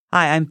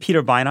Hi, I'm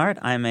Peter Beinart.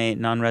 I'm a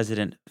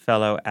non-resident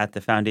fellow at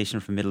the Foundation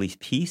for Middle East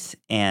Peace,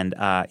 and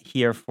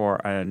here for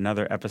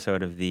another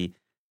episode of the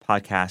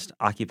podcast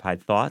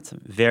Occupied Thoughts.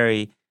 I'm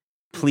very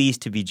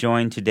pleased to be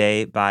joined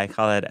today by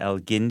Khaled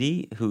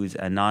El-Gindi, who's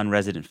a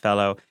non-resident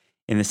fellow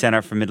in the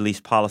Center for Middle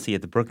East Policy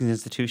at the Brookings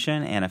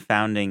Institution and a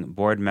founding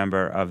board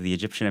member of the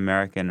Egyptian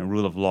American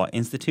Rule of Law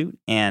Institute,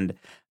 and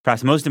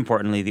perhaps most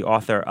importantly, the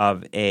author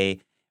of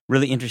a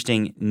really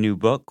interesting new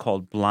book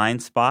called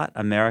Blind Spot,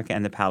 America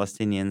and the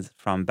Palestinians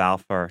from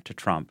Balfour to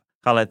Trump.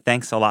 Khaled,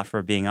 thanks a lot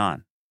for being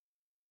on.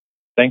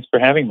 Thanks for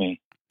having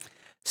me.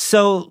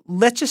 So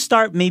let's just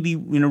start maybe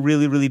in a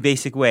really, really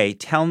basic way.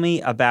 Tell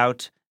me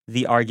about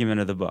the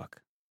argument of the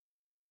book.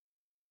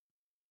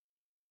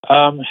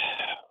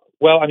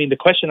 The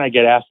question I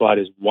get asked a lot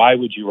is, why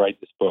would you write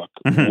this book?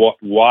 Mm-hmm.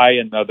 Why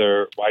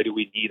do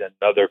we need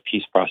another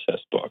peace process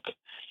book?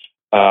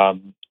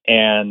 So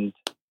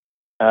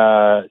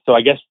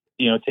I guess,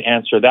 to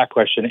answer that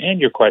question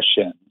and your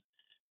question,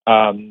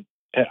 I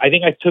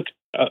think I took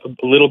a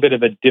little bit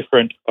of a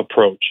different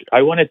approach.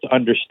 I wanted to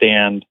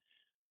understand,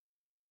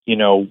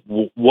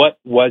 what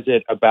was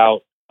it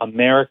about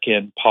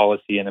American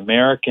policy and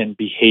American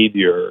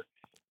behavior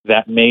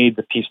that made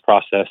the peace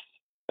process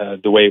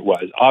the way it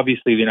was.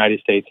 Obviously, the United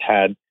States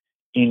had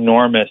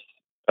enormous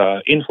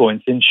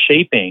influence in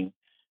shaping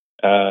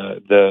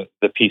the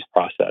peace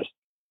process.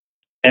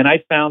 And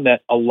I found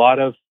that a lot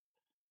of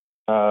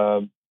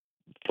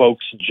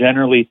folks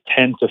generally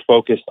tend to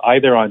focus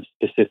either on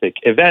specific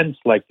events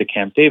like the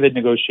Camp David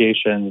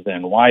negotiations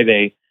and why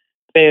they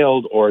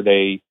failed, or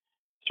they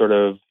sort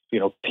of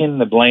pin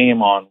the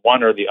blame on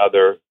one or the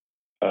other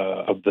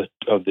of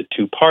the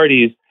two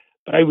parties.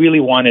 But I really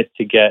wanted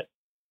to get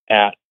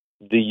at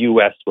the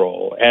U.S.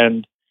 role,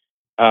 and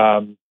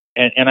I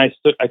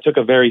took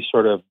a very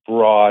sort of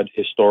broad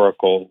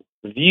historical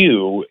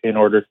view in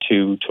order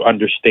to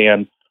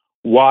understand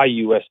why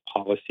U.S.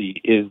 policy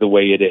is the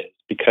way it is,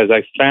 because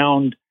I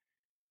found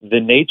the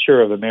nature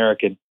of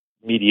American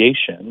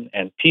mediation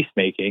and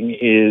peacemaking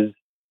is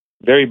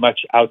very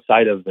much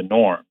outside of the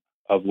norm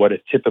of what a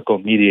typical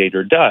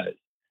mediator does.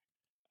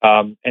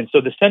 And so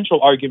the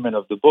central argument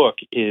of the book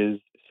is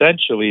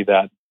essentially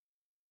that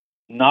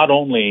not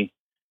only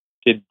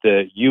did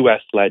the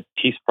U.S.-led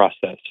peace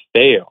process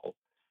fail,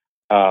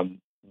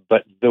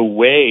 but the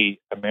way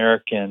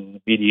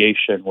American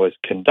mediation was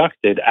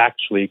conducted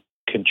actually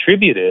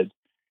contributed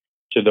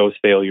to those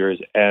failures,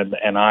 and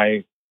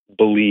I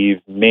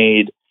believe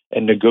made a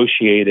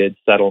negotiated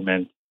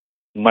settlement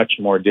much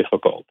more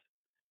difficult.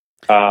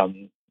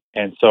 And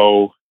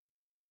so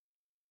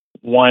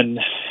one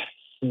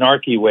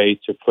snarky way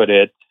to put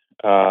it,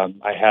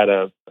 I had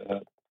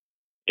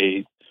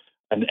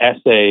an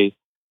essay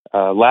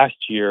last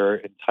year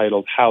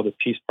entitled "How the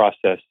Peace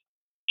Process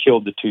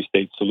Killed the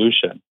Two-State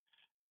Solution."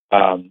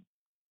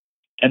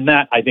 And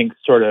that, I think,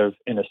 sort of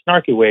in a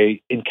snarky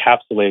way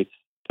encapsulates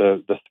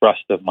the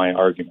thrust of my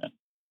argument.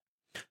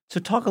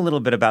 So talk a little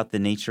bit about the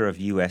nature of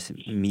U.S.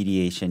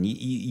 mediation.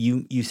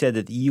 You said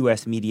that the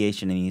U.S.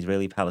 mediation in the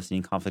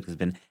Israeli-Palestinian conflict has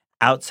been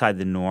outside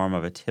the norm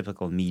of a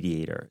typical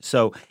mediator.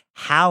 So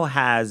how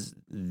has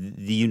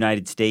the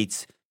United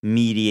States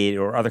mediated,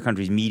 or other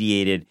countries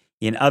mediated,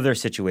 in other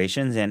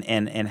situations,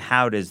 and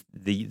how does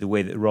the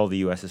role the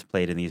U.S. has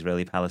played in the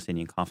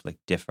Israeli-Palestinian conflict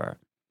differ?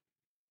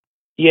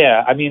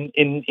 Yeah,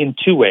 in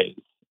two ways,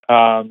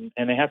 and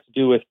they have to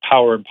do with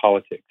power and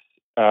politics.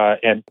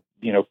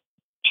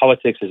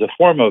 Politics is a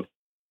form of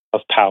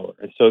power,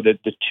 and so the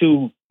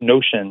two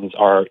notions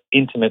are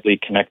intimately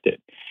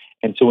connected.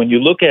 And so when you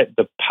look at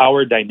the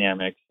power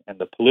dynamics and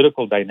the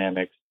political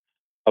dynamics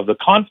of the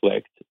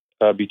conflict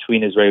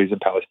between Israelis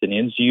and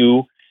Palestinians,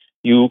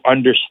 you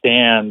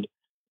understand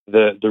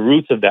the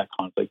roots of that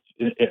conflict.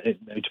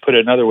 To put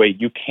it another way,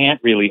 you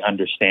can't really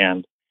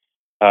understand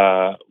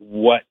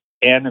what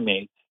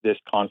animates this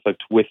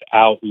conflict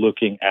without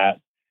looking at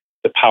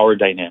the power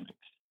dynamics.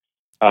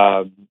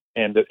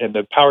 And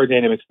the power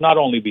dynamics not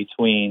only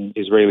between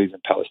Israelis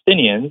and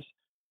Palestinians,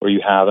 where you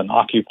have an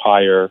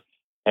occupier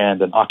and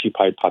an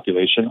occupied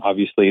population.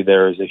 Obviously,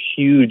 there is a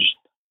huge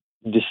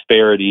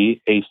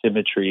disparity,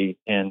 asymmetry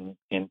in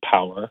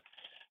power,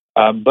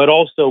 but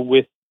also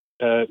with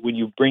when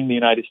you bring the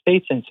United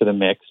States into the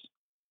mix,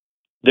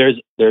 there's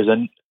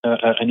an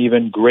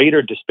even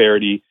greater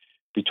disparity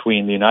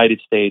between the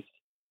United States,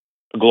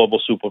 a global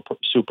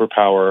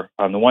superpower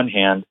on the one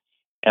hand,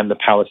 and the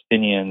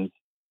Palestinians,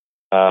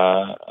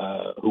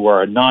 who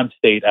are a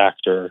non-state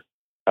actor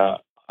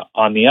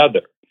on the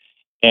other.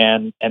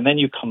 And then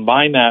you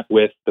combine that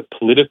with the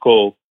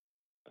political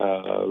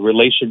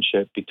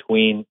relationship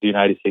between the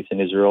United States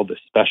and Israel, the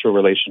special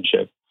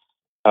relationship.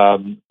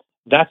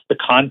 That's the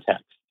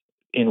context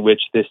in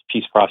which this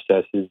peace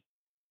process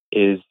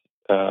is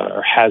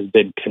or has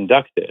been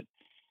conducted.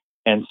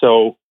 And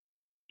so,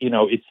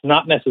 it's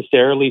not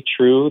necessarily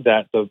true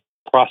that the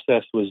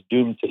process was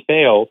doomed to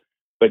fail,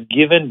 but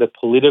given the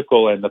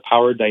political and the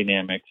power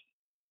dynamics,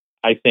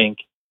 I think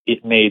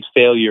it made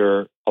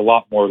failure a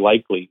lot more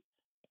likely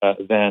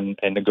than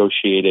a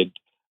negotiated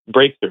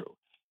breakthrough.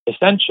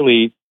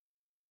 Essentially,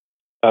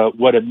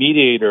 what a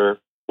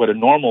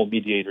normal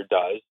mediator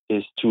does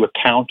is to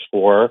account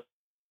for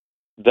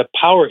the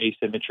power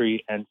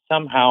asymmetry and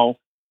somehow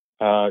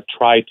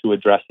try to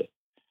address it.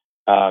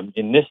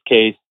 In this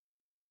case,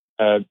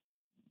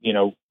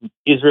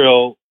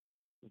 Israel,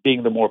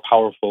 being the more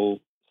powerful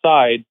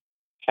side,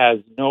 has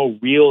no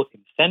real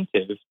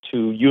incentive to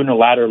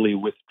unilaterally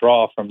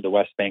withdraw from the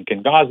West Bank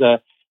and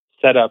Gaza,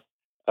 set up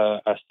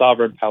a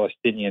sovereign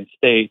Palestinian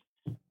state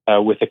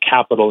with a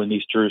capital in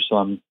East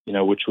Jerusalem,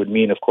 which would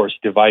mean, of course,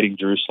 dividing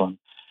Jerusalem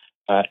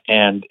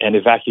and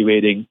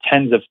evacuating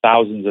tens of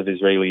thousands of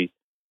Israeli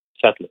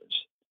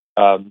settlers.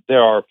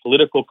 There are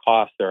political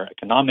costs, there are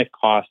economic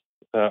costs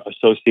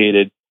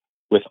associated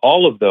with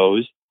all of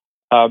those,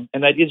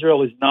 and that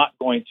Israel is not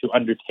going to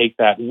undertake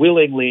that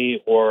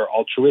willingly or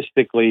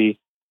altruistically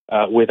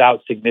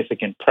without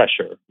significant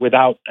pressure,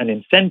 without an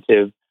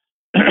incentive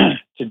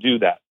to do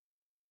that.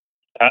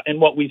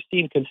 And what we've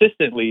seen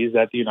consistently is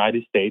that the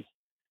United States,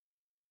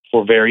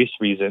 for various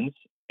reasons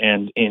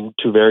and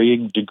to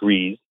varying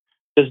degrees,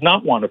 does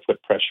not want to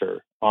put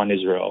pressure on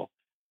Israel,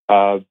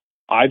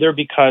 either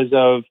because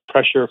of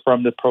pressure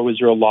from the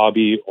pro-Israel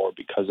lobby or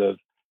because of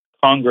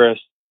Congress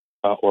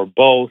or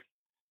both.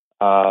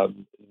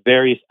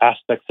 Various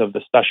aspects of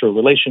the special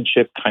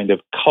relationship kind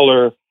of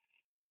color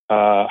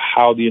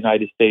how the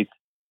United States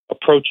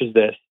approaches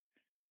this.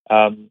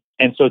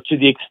 And so to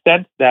the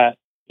extent that,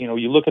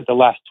 you look at the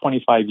last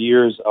 25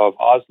 years of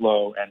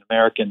Oslo and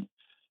American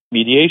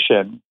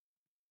mediation,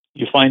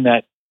 you find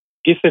that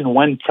if and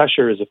when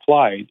pressure is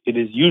applied, it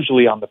is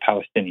usually on the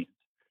Palestinians.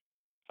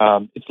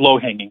 It's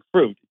low-hanging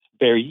fruit. It's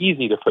very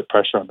easy to put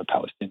pressure on the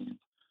Palestinians.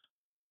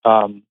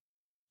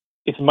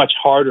 It's much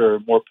harder,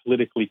 more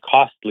politically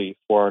costly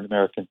for an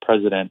American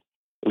president,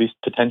 at least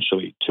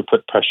potentially, to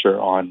put pressure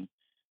on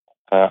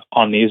the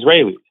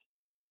Israelis.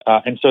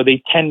 And so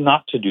they tend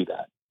not to do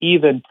that.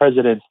 Even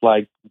presidents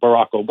like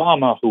Barack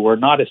Obama, who were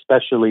not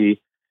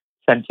especially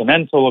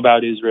sentimental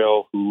about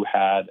Israel, who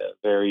had a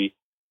very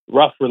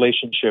rough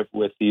relationship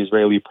with the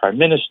Israeli prime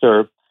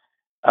minister,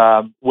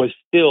 was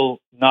still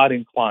not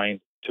inclined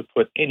to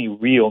put any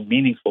real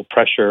meaningful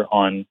pressure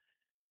on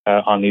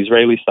the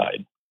Israeli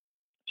side.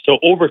 So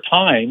over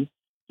time,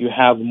 you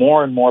have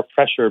more and more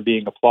pressure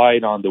being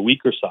applied on the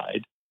weaker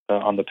side,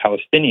 on the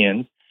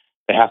Palestinians.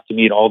 They have to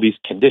meet all these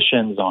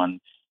conditions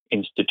on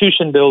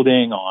institution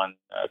building, on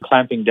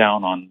clamping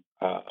down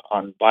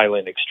on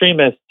violent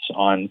extremists,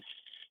 on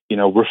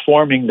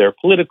reforming their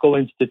political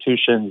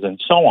institutions, and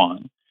so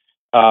on.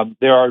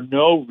 There are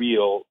no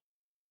real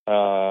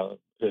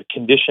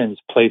conditions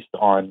placed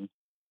on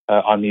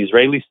the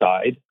Israeli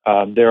side.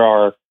 There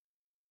are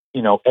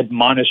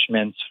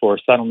admonishments for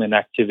settlement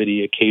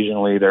activity.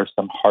 Occasionally, there's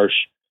some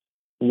harsh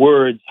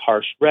words,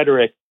 harsh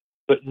rhetoric,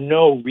 but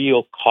no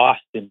real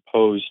cost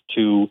imposed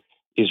to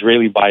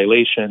Israeli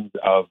violations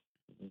of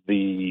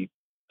the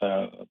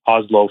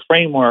Oslo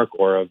framework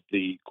or of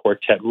the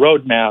Quartet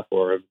roadmap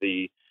or of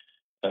the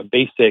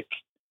basic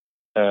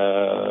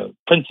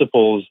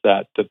principles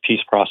that the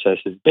peace process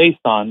is based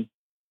on.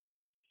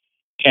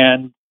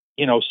 And,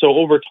 so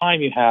over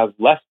time, you have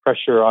less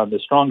pressure on the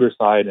stronger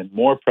side and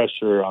more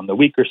pressure on the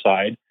weaker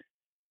side.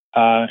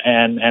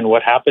 And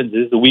what happens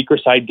is the weaker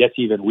side gets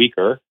even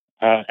weaker,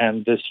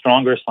 and the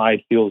stronger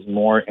side feels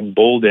more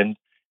emboldened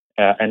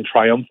and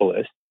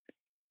triumphalist.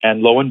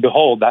 And lo and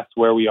behold, that's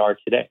where we are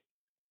today.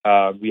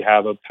 We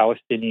have a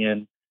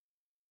Palestinian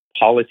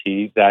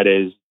polity that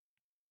is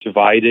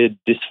divided,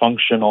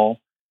 dysfunctional,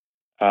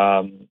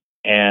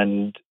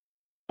 and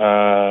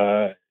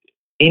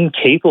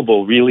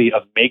incapable, really,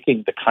 of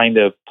making the kind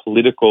of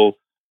political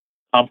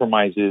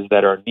compromises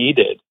that are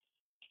needed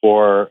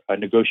for a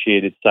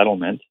negotiated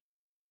settlement.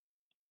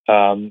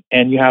 And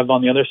you have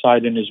on the other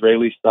side an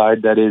Israeli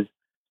side that is,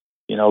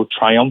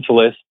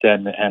 triumphalist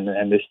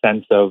and this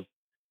sense of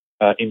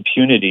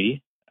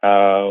impunity,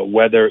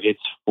 whether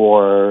it's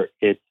for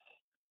its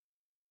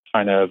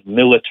kind of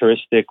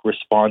militaristic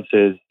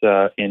responses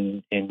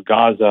in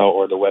Gaza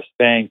or the West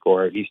Bank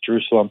or East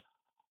Jerusalem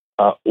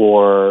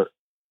or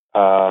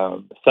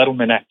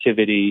settlement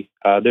activity.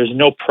 There's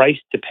no price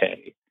to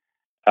pay,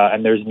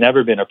 and there's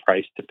never been a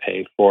price to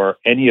pay for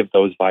any of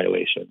those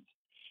violations.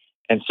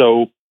 And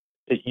so,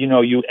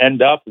 you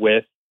end up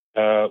with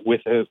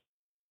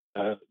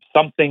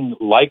something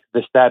like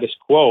the status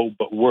quo,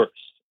 but worse,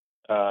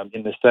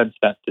 in the sense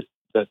that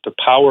the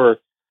power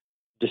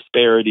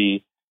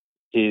disparity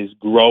is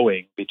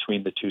growing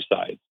between the two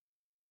sides.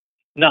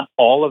 Not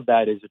all of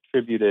that is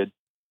attributed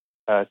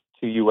to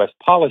U.S.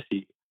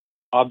 policy.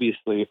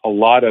 Obviously, a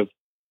lot of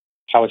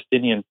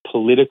Palestinian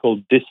political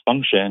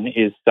dysfunction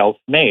is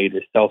self-made,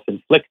 is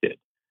self-inflicted.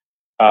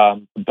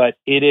 But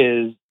it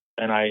is,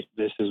 and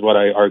this is what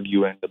I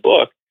argue in the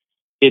book,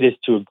 it is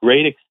to a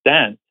great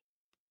extent,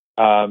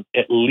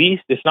 at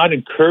least, it's not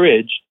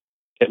encouraged,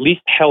 at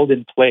least held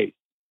in place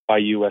by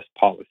U.S.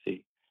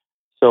 policy.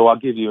 So I'll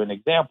give you an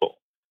example.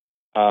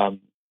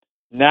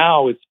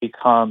 Now it's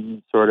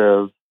become sort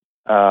of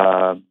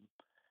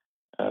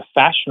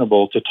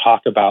fashionable to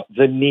talk about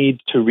the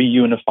need to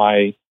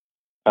reunify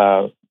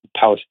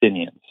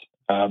Palestinians.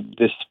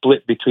 this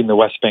split between the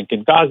West Bank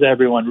and Gaza,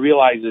 everyone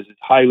realizes is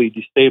highly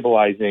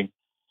destabilizing,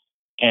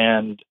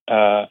 and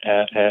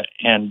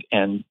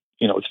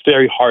it's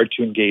very hard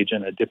to engage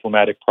in a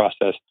diplomatic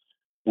process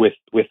with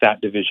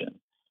that division.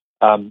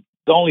 The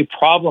only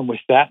problem with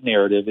that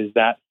narrative is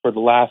that for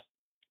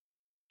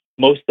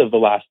most of the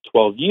last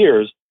 12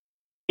 years,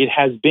 it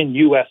has been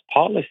U.S.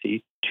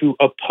 policy to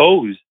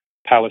oppose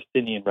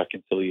Palestinian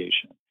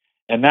reconciliation,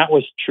 and that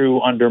was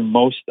true under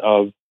most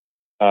of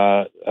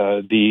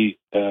the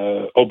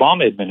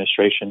Obama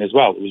administration as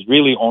well. It was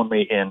really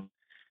only in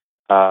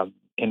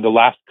the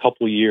last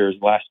couple of years,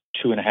 last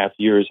 2.5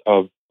 years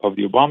of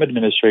the Obama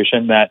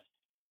administration, that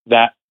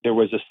there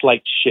was a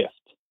slight shift.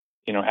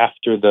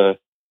 After the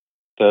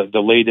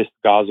latest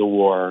Gaza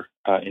war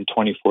in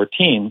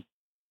 2014,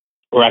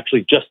 or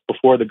actually just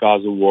before the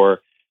Gaza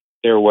war,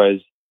 there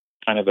was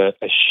kind of a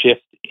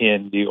shift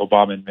in the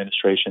Obama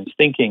administration's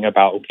thinking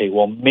about, okay,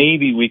 well,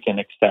 maybe we can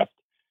accept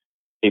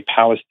a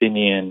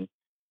Palestinian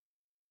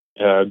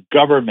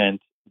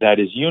government that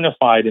is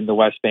unified in the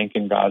West Bank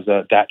and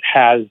Gaza, that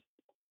has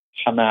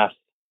Hamas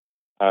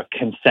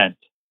consent,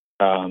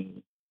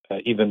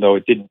 even though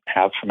it didn't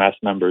have Hamas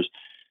members.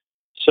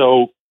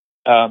 So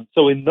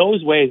in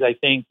those ways, I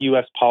think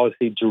U.S.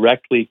 policy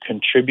directly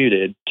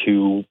contributed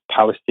to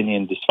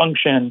Palestinian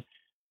dysfunction,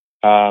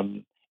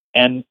 and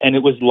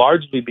it was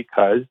largely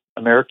because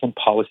American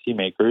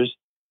policymakers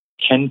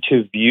tend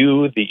to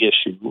view the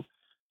issue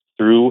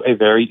through a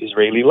very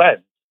Israeli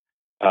lens.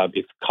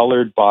 It's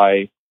colored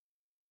by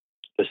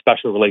the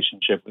special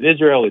relationship with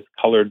Israel. It's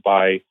colored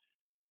by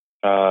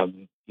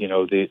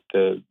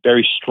the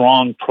very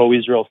strong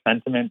pro-Israel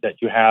sentiment that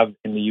you have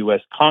in the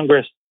U.S.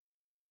 Congress,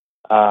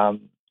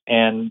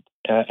 and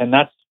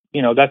that's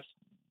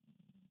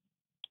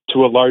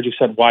to a large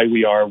extent why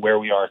we are where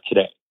we are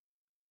today.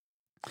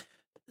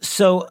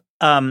 So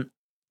let's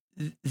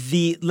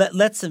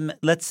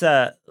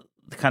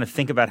kind of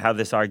think about how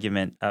this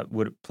argument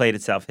would have played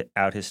itself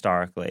out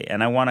historically,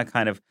 and I want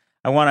to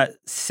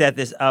set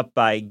this up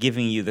by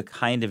giving you the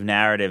kind of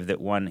narrative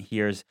that one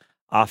hears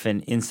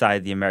often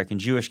inside the American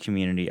Jewish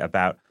community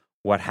about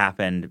what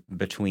happened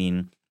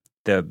between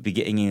the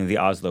beginning of the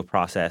Oslo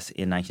process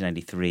in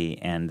 1993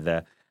 and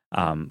the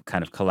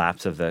kind of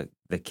collapse of the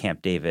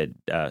Camp David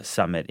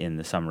summit in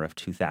the summer of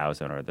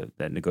 2000, or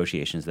the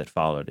negotiations that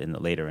followed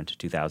later into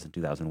 2000,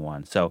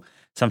 2001. So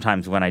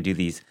sometimes when I do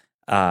these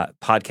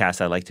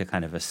podcasts, I like to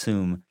kind of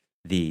assume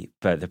the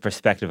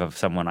perspective of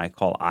someone I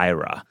call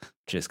Ira,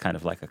 which is kind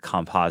of like a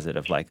composite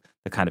of like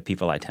the kind of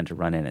people I tend to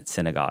run in at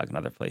synagogue and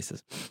other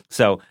places.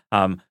 So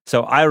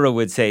Ira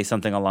would say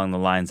something along the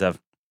lines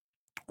of,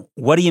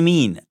 "What do you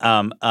mean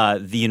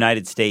the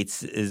United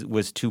States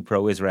was too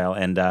pro-Israel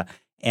and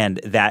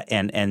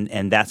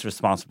that's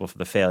responsible for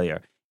the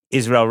failure?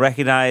 Israel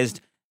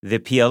recognized the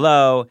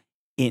PLO,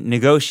 it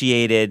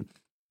negotiated.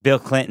 Bill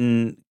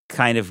Clinton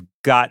kind of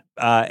got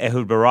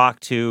Ehud Barak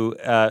to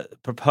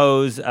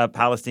propose a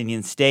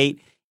Palestinian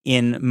state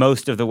in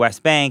most of the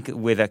West Bank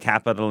with a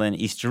capital in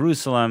East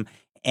Jerusalem,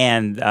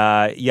 and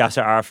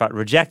Yasser Arafat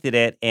rejected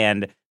it,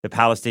 and the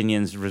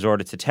Palestinians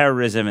resorted to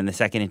terrorism in the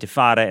Second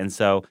Intifada, and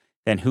so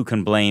then who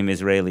can blame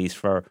Israelis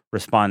for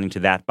responding to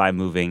that by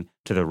moving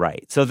to the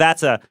right?" So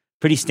that's a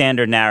pretty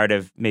standard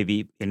narrative,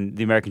 maybe in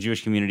the American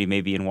Jewish community,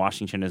 maybe in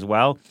Washington as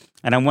well.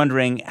 And I'm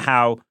wondering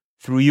how,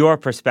 through your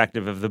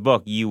perspective of the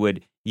book, you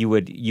would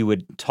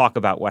talk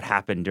about what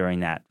happened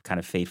during that kind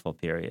of fateful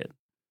period.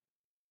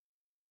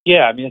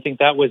 Yeah, I mean, I think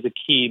that was a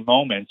key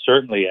moment.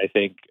 Certainly, I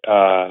think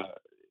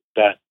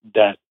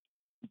that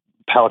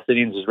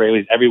Palestinians,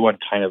 Israelis, everyone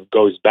kind of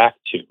goes back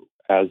to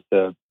as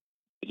the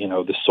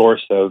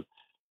source of,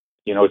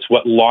 it's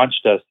what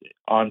launched us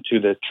onto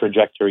the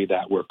trajectory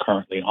that we're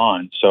currently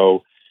on.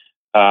 So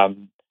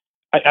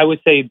I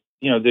would say,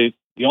 the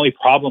only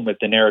problem with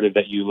the narrative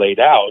that you laid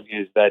out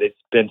is that it's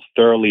been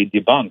thoroughly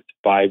debunked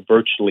by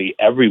virtually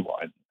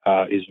everyone,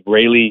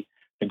 Israeli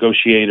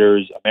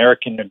negotiators,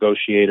 American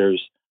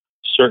negotiators,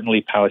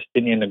 certainly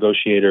Palestinian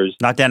negotiators.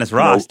 Not Dennis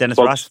Ross. Dennis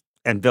Ross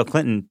and Bill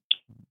Clinton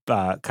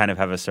kind of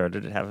have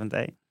asserted it, haven't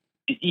they?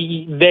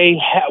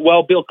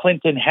 Well, Bill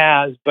Clinton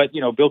has, but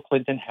Bill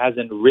Clinton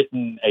hasn't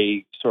written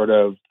a sort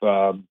of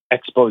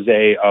expose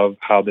of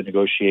how the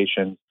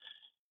negotiations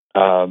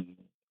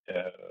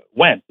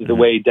went the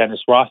way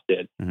Dennis Ross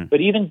did. Mm-hmm.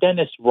 But even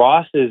Dennis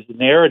Ross's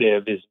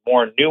narrative is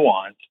more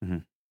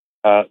nuanced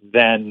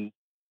than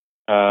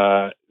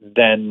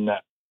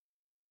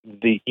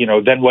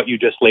what you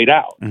just laid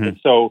out. Mm-hmm. And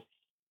so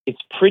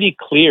it's pretty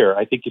clear.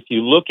 I think if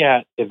you look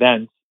at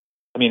events,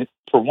 I mean,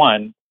 for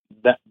one,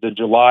 that the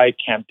July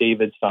Camp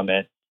David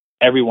summit,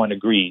 everyone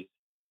agrees.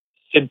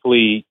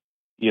 Simply,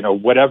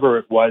 whatever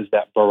it was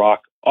that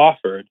Barak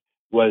offered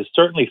was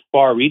certainly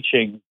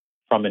far-reaching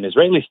from an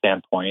Israeli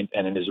standpoint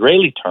and in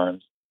Israeli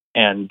terms,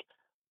 and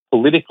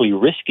politically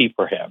risky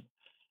for him.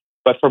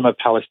 But from a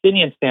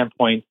Palestinian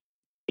standpoint,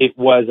 it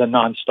was a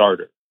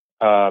non-starter.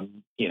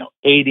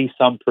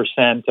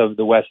 80-some% of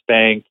the West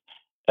Bank,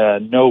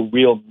 no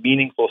real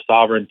meaningful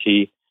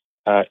sovereignty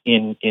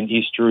in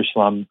East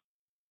Jerusalem.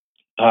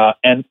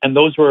 And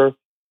those were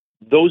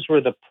those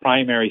were the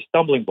primary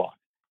stumbling blocks.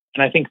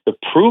 And I think the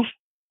proof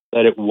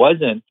that it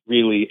wasn't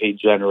really a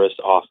generous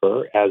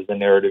offer, as the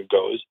narrative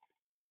goes,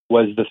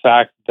 was the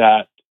fact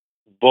that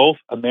both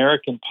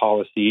American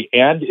policy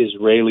and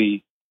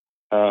Israeli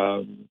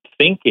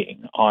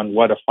thinking on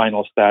what a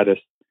final status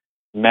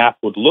map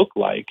would look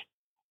like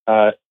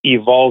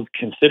evolved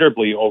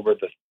considerably over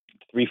the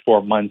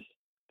 3-4 months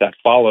that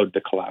followed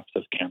the collapse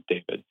of Camp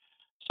David.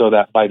 So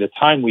that by the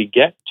time we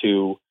get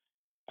to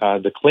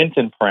the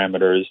Clinton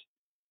parameters,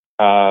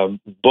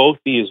 both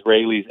the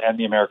Israelis and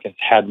the Americans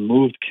had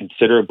moved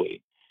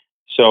considerably.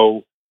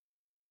 So,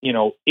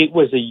 it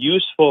was a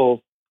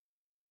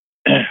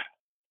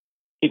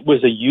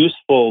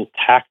useful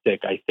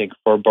tactic, I think,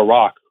 for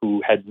Barak,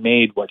 who had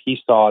made what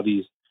he saw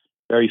these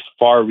very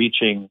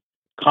far-reaching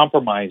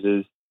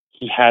compromises.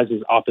 He has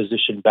his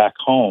opposition back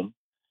home,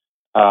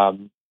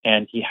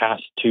 and he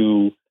has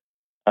to,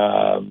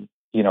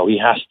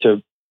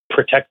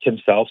 protect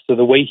himself. So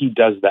the way he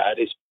does that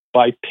is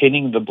by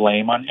pinning the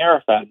blame on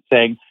Arafat,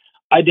 saying,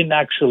 "I didn't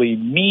actually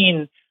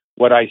mean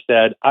what I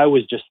said. I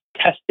was just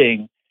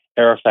testing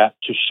Arafat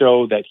to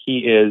show that he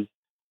is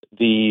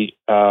the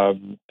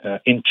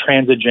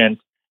intransigent,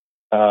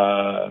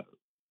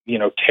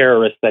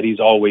 terrorist that he's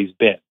always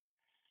been."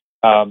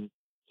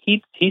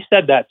 He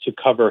said that to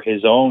cover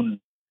his own,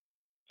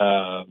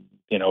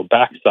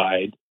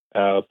 backside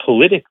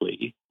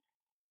politically,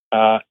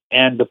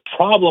 and the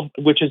problem,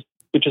 which is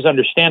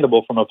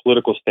understandable from a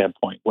political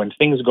standpoint, when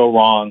things go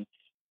wrong,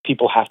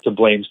 people have to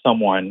blame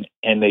someone,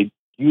 and they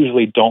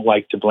usually don't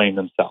like to blame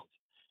themselves.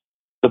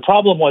 The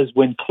problem was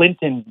when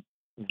Clinton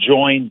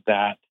joined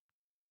that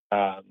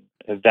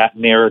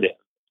narrative,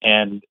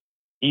 and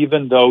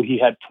even though he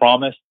had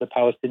promised the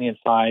Palestinian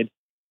side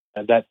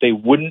that they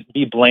wouldn't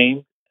be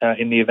blamed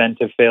in the event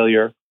of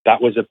failure,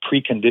 that was a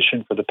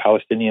precondition for the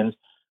Palestinians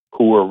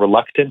who were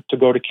reluctant to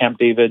go to Camp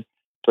David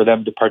for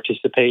them to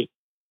participate.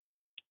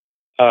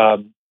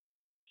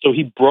 So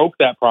he broke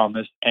that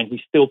promise, and he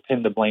still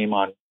pinned the blame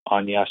on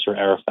Yasser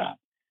Arafat,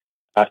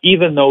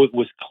 even though it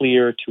was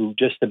clear to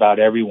just about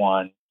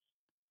everyone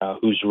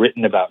who's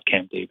written about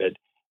Camp David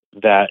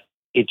that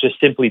it just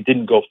simply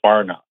didn't go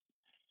far enough.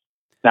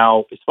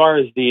 Now, as far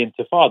as the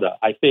Intifada,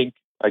 I think,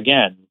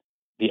 again,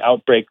 the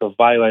outbreak of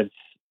violence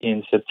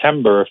in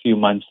September, a few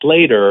months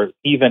later,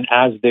 even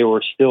as they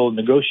were still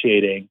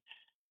negotiating,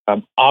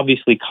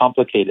 obviously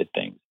complicated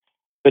things.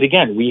 But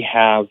again, we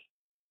have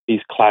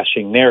these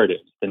clashing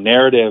narratives. The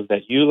narrative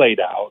that you laid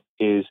out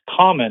is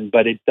common,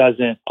 but it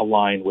doesn't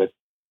align with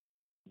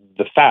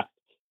the facts.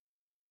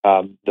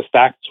 The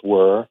facts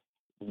were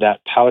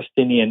that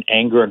Palestinian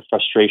anger and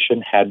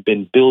frustration had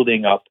been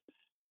building up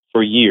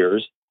for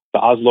years. The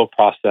Oslo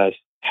process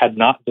had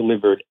not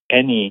delivered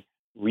any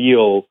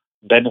real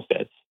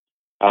benefits.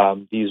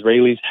 The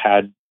Israelis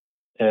had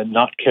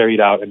not carried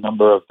out a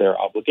number of their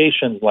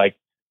obligations, like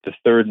the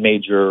third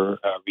major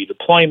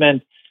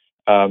redeployment.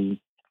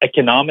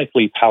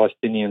 Economically,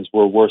 Palestinians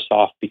were worse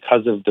off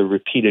because of the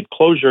repeated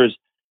closures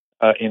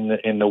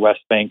in the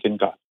West Bank and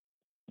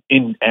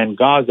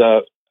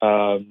Gaza,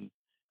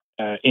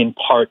 in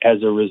part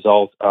as a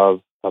result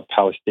of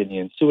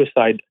Palestinian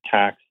suicide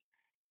attacks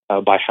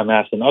by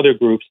Hamas and other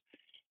groups.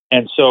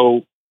 And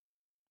so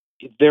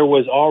there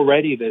was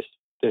already this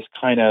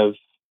kind of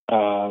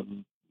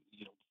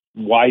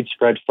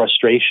widespread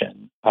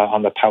frustration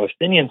on the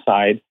Palestinian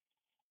side.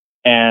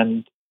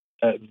 And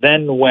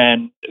then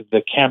when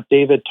the Camp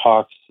David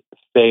talks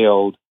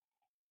failed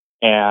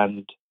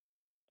and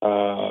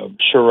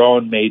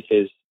Sharon made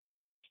his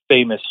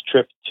famous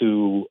trip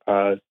to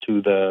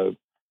the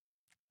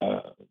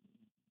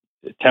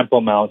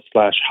Temple Mount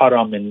 /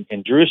 Haram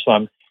in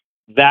Jerusalem,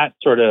 that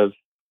sort of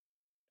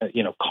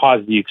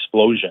caused the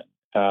explosion.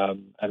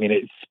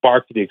 It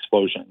sparked the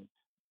explosion.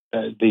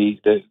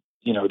 The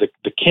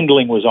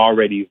kindling was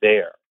already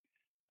there,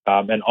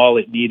 and all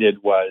it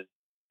needed was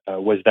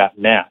that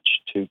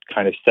match to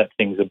kind of set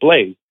things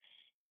ablaze.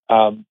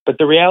 But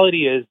the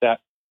reality is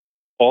that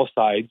all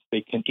sides,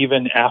 they can,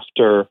 even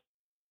after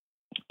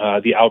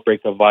the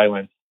outbreak of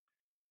violence,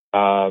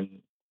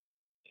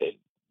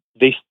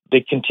 they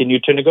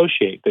continued to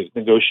negotiate. The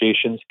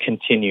negotiations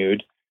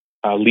continued,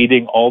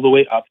 leading all the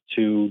way up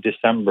to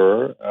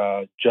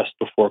December, just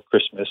before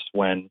Christmas,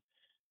 when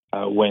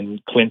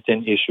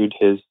Clinton issued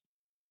his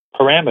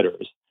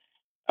parameters.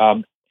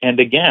 And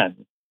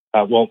again,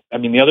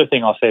 the other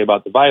thing I'll say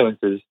about the violence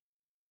is,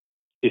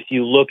 if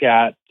you look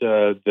at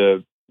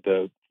the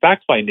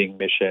fact-finding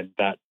mission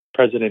that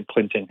President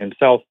Clinton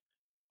himself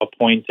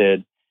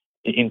appointed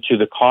into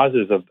the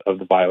causes of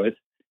the violence,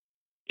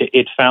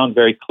 it found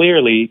very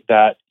clearly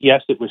that,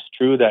 yes, it was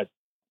true that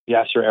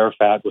Yasser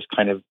Arafat was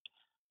kind of,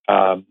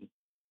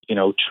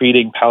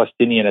 treating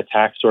Palestinian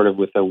attacks sort of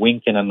with a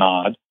wink and a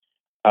nod,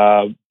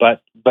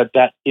 but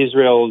that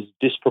Israel's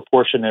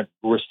disproportionate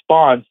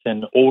response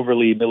and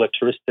overly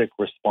militaristic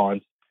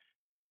response,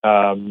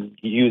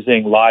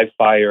 using live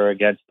fire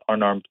against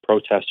unarmed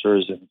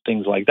protesters and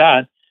things like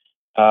that,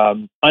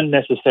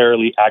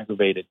 unnecessarily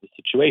aggravated the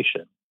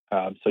situation.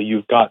 So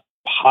you've got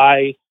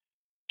high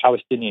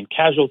Palestinian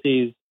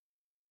casualties,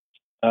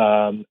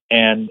 And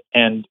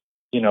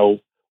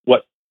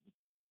what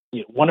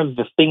one of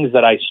the things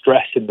that I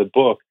stress in the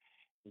book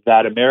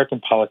that American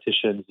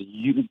politicians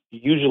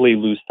usually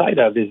lose sight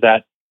of is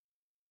that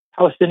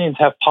Palestinians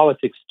have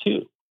politics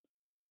too,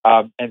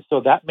 and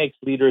so that makes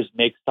leaders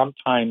make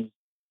sometimes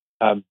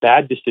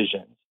bad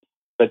decisions,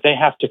 but they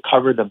have to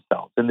cover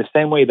themselves in the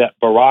same way that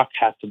Barak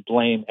had to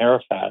blame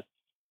Arafat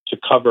to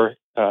cover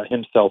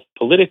himself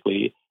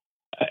politically.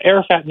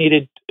 Arafat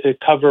needed to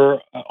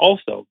cover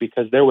also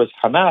because there was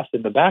Hamas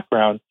in the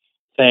background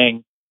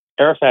saying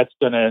Arafat's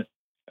going to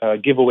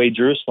give away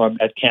Jerusalem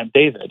at Camp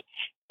David.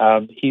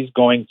 He's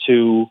going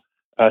to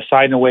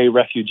sign away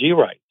refugee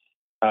rights.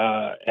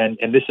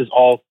 And this is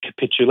all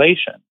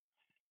capitulation.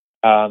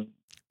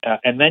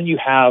 And then you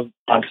have,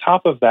 on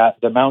top of that,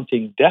 the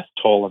mounting death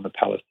toll on the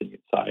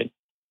Palestinian side.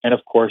 And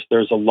of course,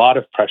 there's a lot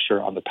of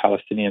pressure on the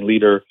Palestinian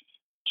leader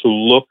to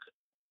look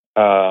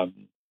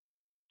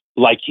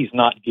like he's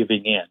not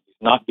giving in.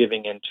 He's not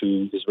giving in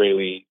to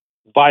Israeli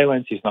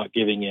violence. He's not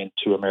giving in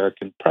to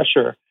American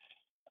pressure.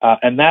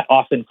 And that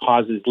often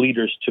causes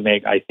leaders to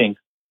make, I think,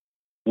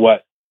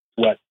 what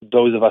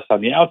those of us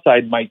on the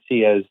outside might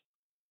see as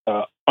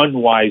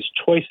unwise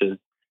choices.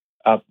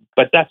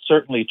 But that's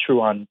certainly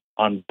true on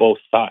both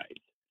sides.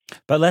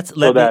 But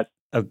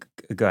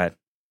go ahead.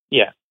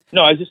 Yeah.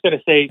 No, I was just going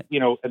to say,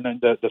 and then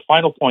the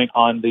final point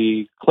on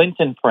the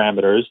Clinton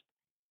parameters,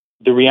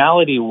 the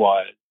reality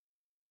was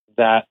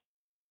that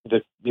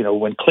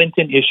when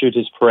Clinton issued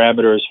his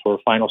parameters for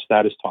final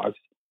status talks,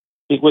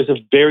 it was a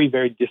very,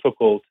 very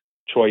difficult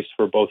choice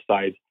for both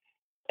sides.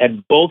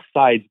 And both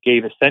sides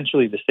gave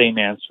essentially the same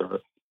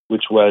answer,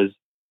 which was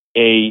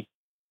a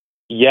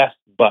yes,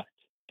 but.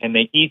 And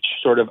they each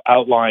sort of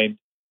outlined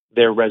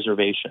their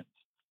reservations.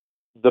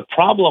 The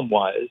problem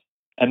was,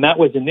 and that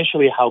was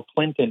initially how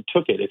Clinton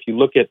took it. If you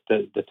look at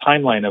the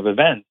timeline of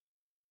events,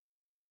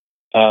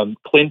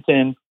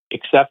 Clinton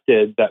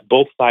accepted that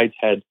both sides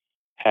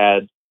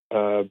had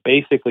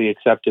basically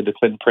accepted the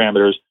Clinton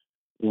parameters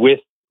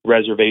with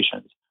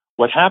reservations.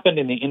 What happened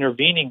in the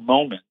intervening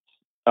moments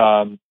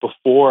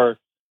before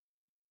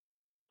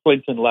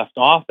Clinton left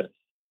office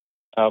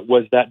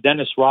was that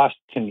Dennis Ross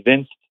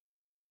convinced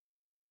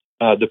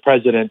the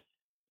president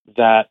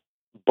that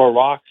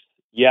Barak's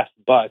yes,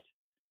 but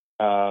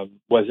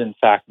was in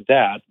fact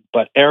that,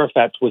 but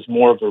Arafat's was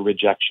more of a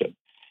rejection.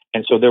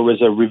 And so there was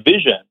a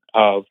revision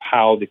of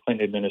how the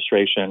Clinton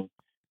administration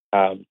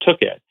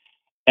took it.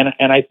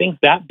 And I think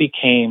that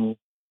became,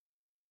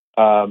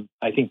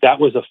 I think that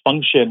was a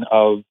function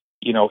of,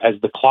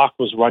 as the clock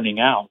was running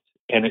out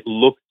and it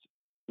looked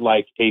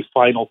like a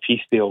final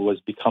peace deal was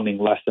becoming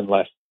less and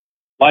less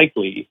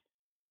likely,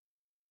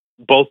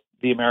 both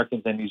the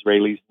Americans and the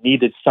Israelis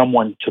needed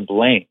someone to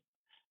blame.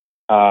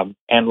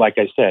 And like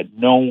I said,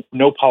 no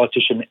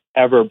politician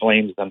ever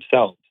blames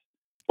themselves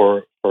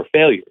for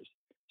failures.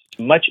 It's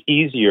much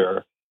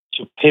easier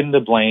to pin the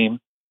blame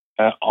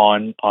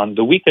on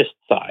the weakest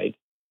side,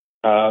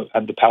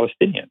 and the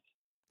Palestinians.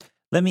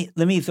 Let me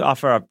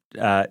offer up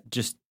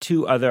just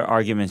two other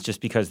arguments,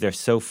 just because they're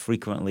so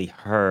frequently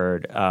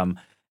heard in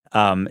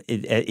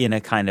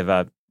a kind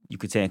of you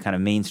could say, a kind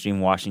of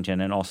mainstream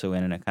Washington and also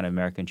in a kind of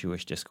American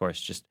Jewish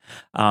discourse. Just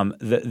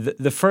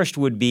the first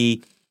would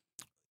be.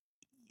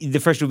 The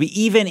first would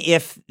be, even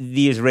if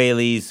the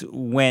Israelis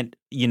went,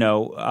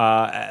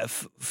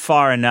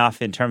 far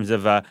enough in terms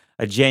of a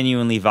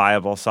genuinely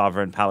viable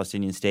sovereign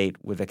Palestinian state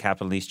with a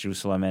capital in East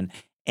Jerusalem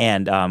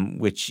and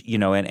which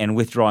and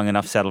withdrawing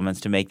enough settlements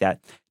to make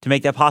that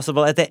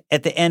possible. At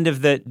the end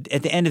of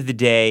the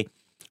day,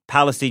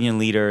 Palestinian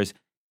leaders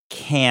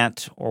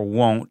can't or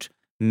won't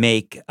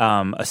make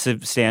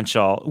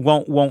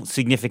won't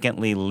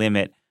significantly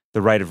limit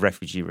the right of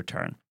refugee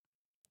return.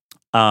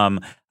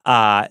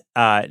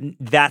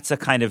 That's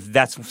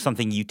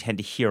something you tend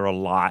to hear a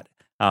lot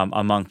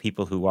among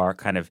people who are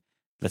kind of,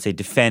 let's say,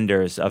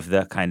 defenders of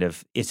the kind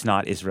of "it's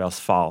not Israel's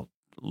fault"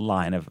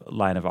 line of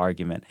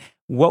argument.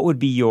 What would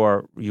be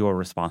your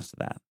response to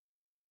that?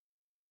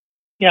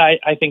 Yeah,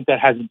 I think that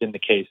hasn't been the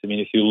case. I mean,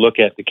 if you look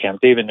at the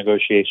Camp David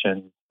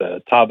negotiations,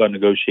 the Taba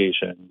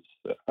negotiations,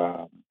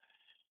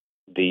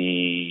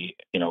 the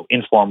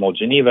informal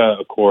Geneva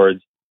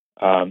Accords,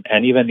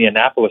 and even the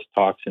Annapolis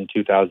talks in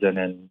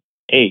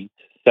 2008.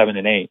 7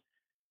 and 8,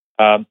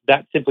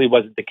 that simply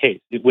wasn't the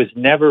case. It was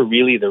never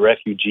really the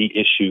refugee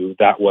issue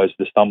that was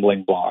the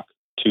stumbling block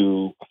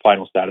to a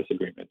final status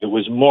agreement. It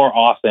was more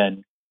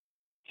often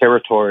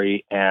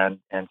territory and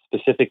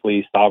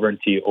specifically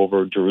sovereignty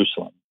over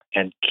Jerusalem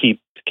and key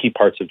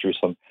parts of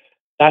Jerusalem.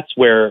 That's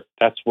where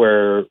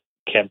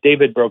Camp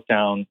David broke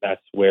down.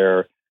 That's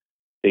where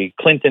the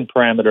Clinton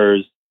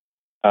parameters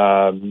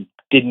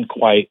didn't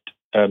quite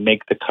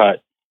make the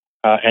cut,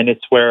 and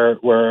it's where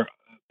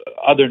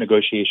other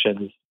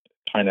negotiations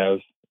kind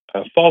of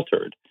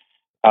faltered.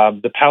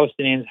 The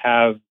Palestinians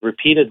have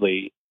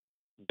repeatedly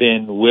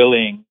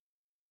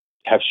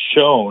have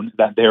shown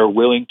that they're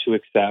willing to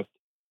accept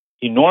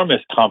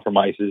enormous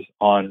compromises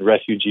on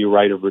refugee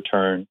right of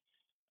return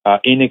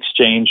in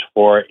exchange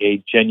for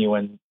a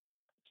genuine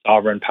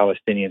sovereign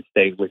Palestinian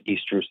state with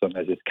East Jerusalem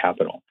as its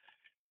capital.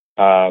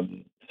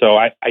 So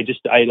I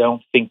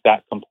don't think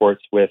that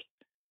comports with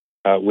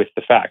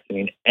the facts. I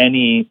mean,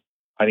 any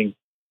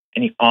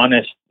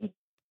honest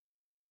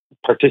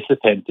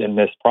participant in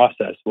this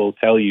process will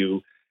tell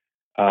you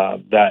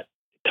that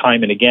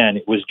time and again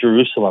it was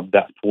Jerusalem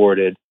that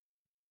thwarted,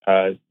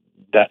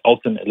 that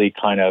ultimately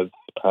kind of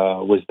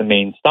was the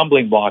main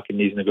stumbling block in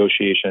these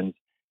negotiations,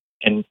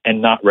 and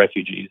not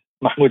refugees.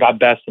 Mahmoud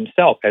Abbas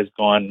himself has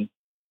gone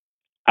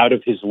out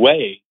of his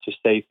way to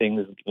say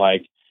things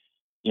like,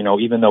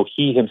 even though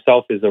he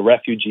himself is a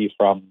refugee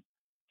from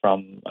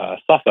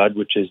Safad,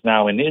 which is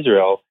now in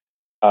Israel,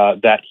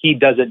 that he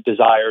doesn't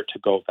desire to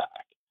go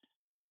back.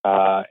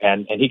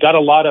 And he got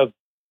a lot of,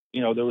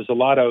 there was a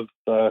lot of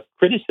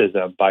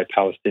criticism by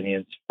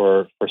Palestinians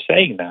for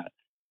saying that.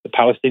 The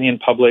Palestinian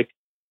public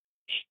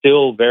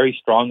still very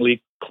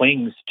strongly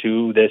clings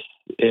to this,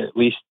 at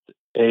least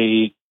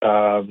a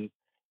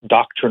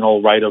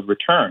doctrinal right of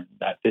return,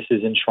 that this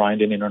is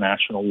enshrined in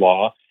international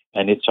law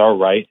and it's our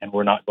right and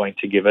we're not going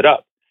to give it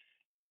up.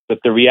 But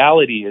the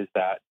reality is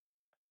that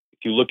if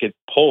you look at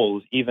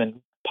polls,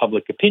 even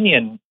public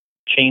opinion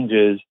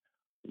changes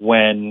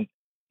when,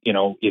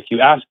 if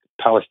you ask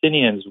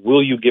Palestinians,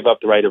 will you give up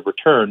the right of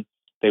return?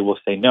 They will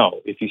say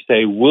no. If you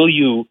say, will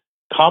you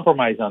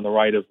compromise on the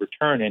right of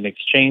return in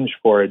exchange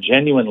for a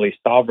genuinely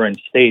sovereign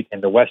state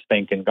in the West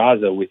Bank and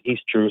Gaza with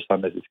East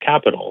Jerusalem as its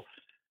capital,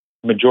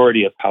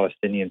 majority of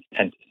Palestinians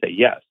tend to say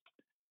yes.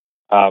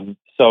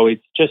 So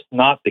it's just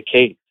not the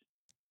case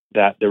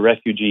that the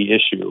refugee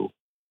issue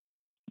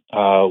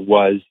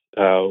was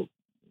the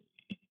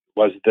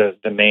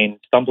main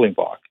stumbling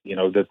block.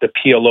 That the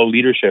PLO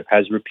leadership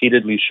has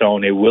repeatedly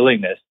shown a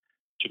willingness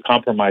to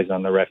compromise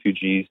on the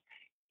refugees,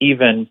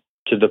 even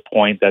to the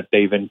point that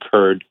they've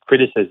incurred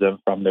criticism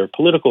from their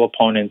political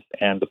opponents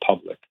and the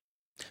public.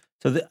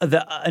 So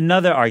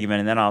another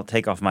argument, and then I'll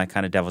take off my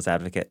kind of devil's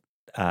advocate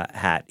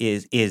hat,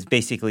 is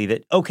basically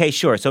that, okay,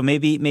 sure, so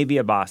maybe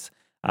Abbas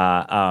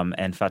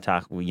and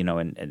Fatah,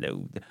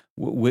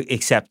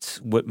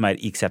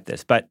 might accept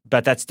this, but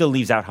that still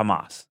leaves out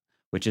Hamas,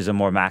 which is a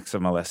more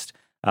maximalist,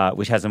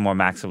 which has a more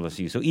maximalist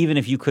view. So even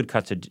if you could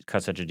cut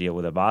such a deal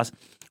with Abbas,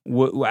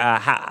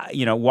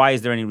 why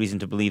is there any reason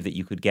to believe that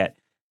you could get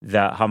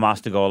the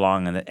Hamas to go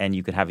along and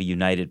you could have a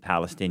united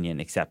Palestinian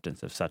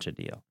acceptance of such a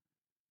deal?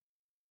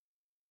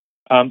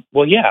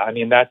 Well, yeah, I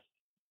mean that's,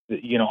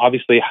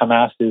 obviously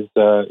Hamas is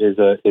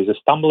a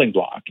stumbling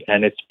block,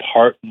 and it's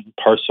part and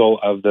parcel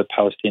of the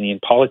Palestinian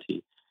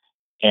polity,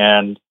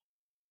 and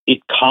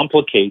it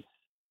complicates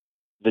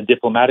the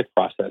diplomatic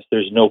process.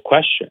 There's no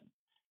question,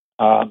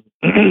 and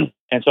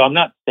so I'm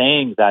not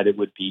saying that it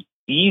would be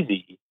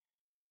easy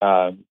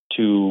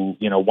to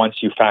once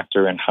you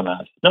factor in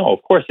Hamas. No,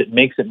 of course it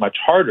makes it much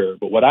harder.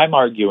 But what I'm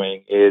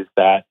arguing is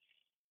that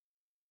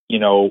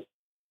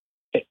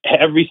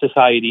every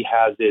society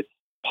has its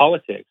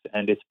politics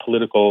and its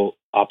political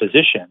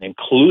opposition,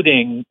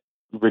 including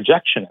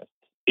rejectionists.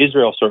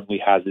 Israel certainly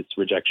has its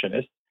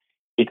rejectionists.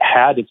 It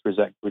had its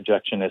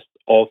rejectionists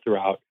all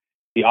throughout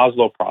the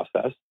Oslo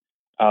process.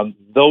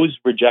 Those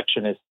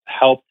rejectionists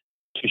helped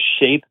to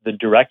shape the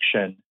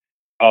direction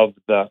of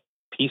the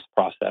peace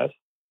process,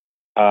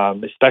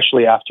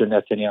 especially after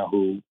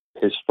Netanyahu,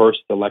 his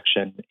first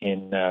election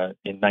in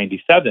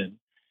 '97,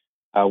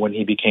 when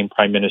he became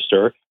prime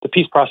minister. The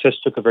peace process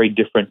took a very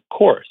different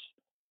course.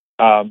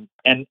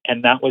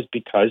 And that was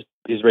because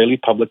Israeli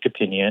public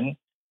opinion,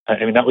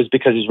 that was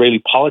because Israeli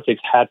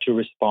politics had to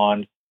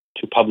respond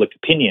to public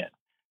opinion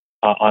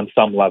on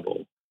some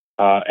level.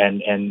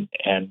 And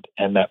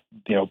that,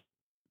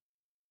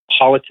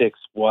 politics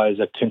was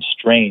a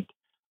constraint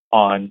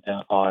on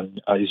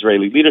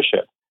Israeli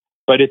leadership,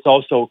 but it's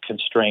also a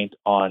constraint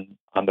on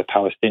the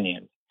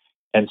Palestinians.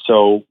 And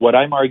so what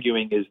I'm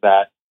arguing is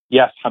that,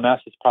 yes, Hamas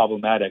is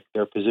problematic.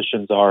 Their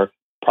positions are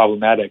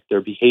problematic.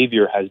 Their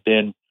behavior has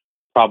been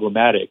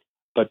problematic,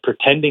 but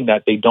pretending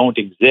that they don't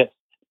exist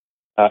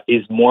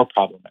is more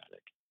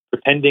problematic.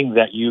 Pretending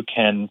that you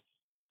can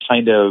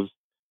kind of,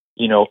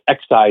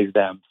 excise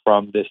them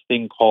from this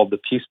thing called the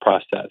peace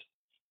process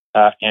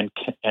and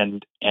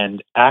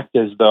act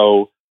as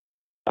though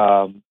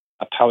a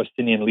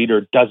Palestinian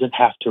leader doesn't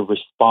have to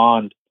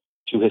respond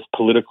to his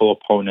political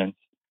opponents,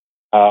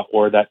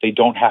 or that they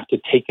don't have to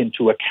take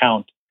into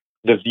account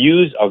the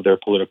views of their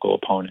political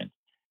opponent,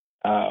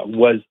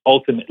 was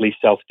ultimately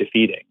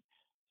self-defeating.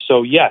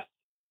 So yes,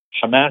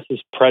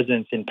 Hamas's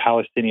presence in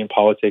Palestinian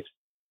politics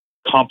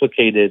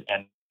complicated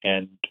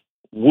and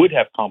would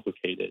have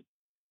complicated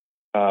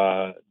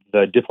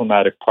the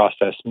diplomatic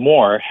process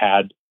more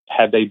had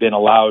they been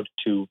allowed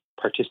to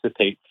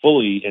participate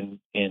fully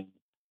in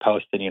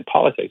Palestinian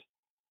politics.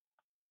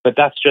 But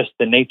that's just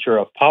the nature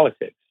of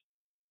politics,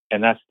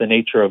 and that's the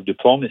nature of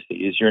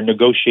diplomacy. Is you're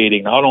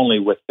negotiating not only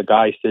with the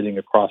guy sitting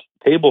across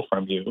the table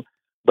from you,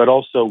 but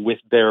also with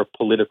their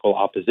political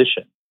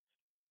opposition.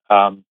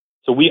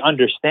 So we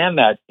understand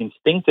that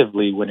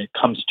instinctively when it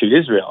comes to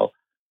Israel.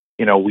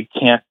 We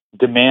can't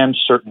demand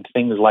certain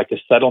things like a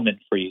settlement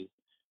freeze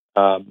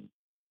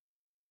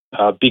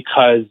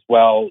because,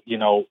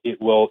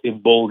 it will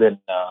embolden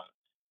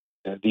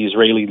the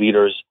Israeli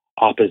leader's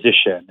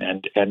opposition,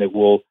 and it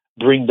will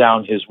bring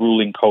down his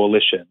ruling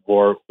coalition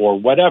or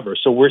whatever.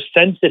 So we're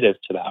sensitive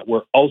to that.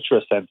 We're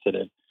ultra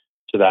sensitive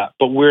to that,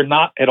 but we're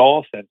not at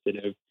all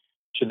sensitive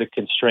to the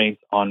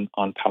constraints on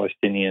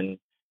Palestinian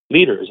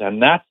leaders,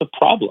 and that's the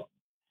problem.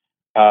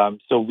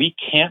 So we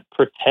can't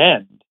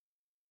pretend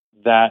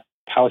that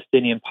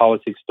Palestinian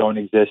politics don't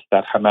exist,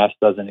 that Hamas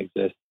doesn't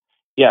exist.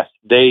 Yes,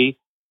 they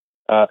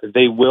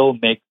will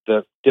make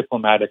the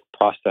diplomatic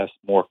process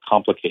more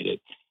complicated,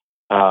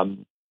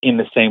 in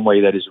the same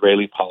way that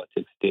Israeli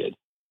politics did.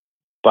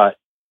 But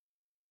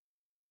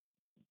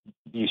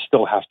you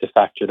still have to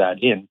factor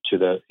that into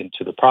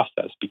the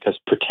process, because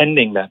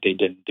pretending that they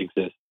didn't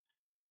exist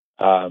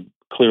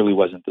clearly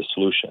wasn't the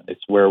solution.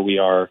 It's where we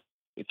are.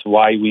 It's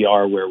why we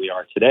are where we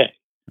are today,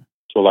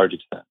 to a large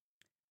extent.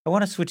 I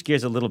want to switch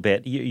gears a little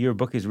bit. Your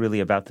book is really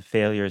about the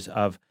failures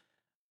of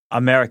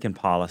American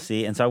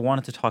policy, and so I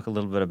wanted to talk a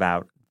little bit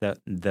about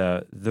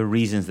the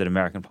reasons that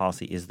American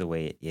policy is the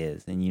way it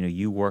is. And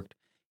you worked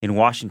in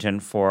Washington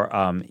for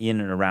in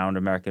and around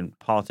American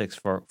politics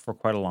for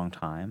quite a long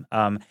time,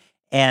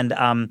 and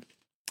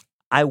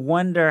I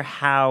wonder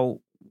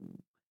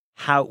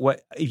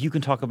what if you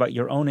can talk about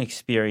your own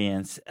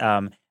experience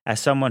as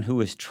someone who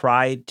has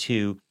tried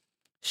to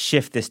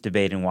shift this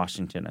debate in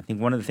Washington. I think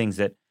one of the things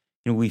that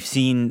we've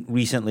seen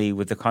recently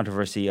with the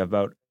controversy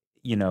about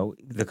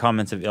the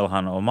comments of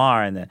Ilhan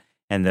Omar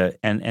and the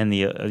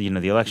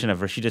election of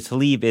Rashida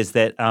Tlaib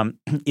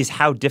is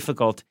how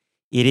difficult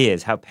it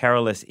is, how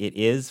perilous it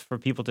is for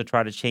people to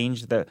try to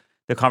change the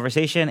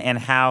conversation, and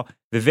how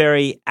the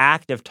very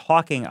act of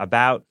talking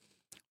about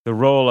the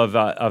role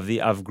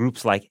of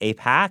groups like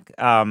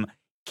AIPAC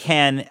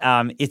can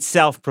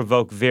itself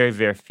provoke very,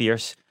 very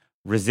fierce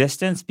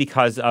resistance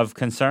because of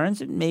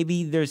concerns.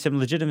 Maybe there's some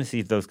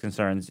legitimacy to those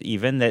concerns,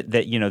 even that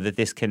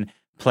this can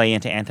play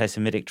into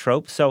anti-Semitic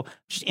tropes. So,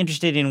 just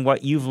interested in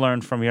what you've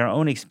learned from your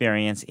own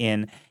experience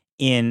in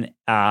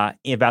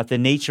about the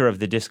nature of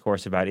the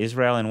discourse about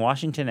Israel in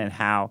Washington, and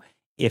how,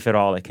 if at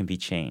all, it can be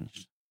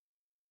changed.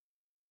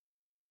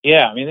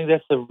 Yeah, I think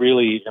that's a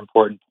really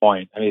important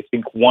point. I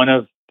think one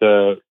of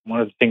the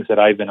things that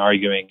I've been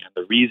arguing, and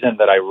the reason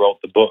that I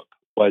wrote the book,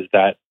 was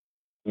that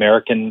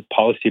American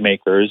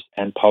policymakers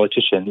and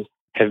politicians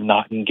have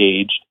not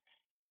engaged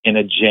in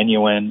a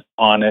genuine,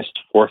 honest,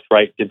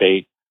 forthright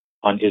debate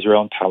on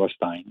Israel and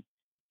Palestine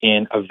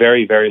in a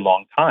very, very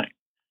long time.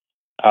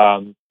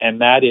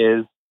 And that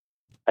is,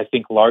 I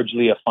think,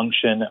 largely a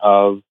function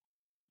of,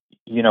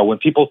 when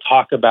people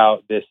talk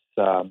about this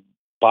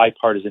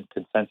bipartisan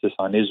consensus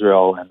on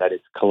Israel and that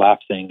it's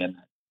collapsing and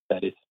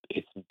that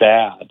it's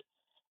bad.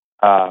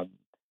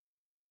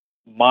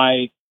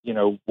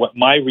 What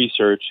my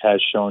research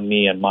has shown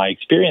me and my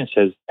experience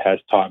has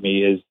taught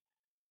me is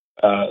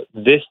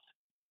this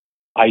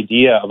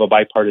idea of a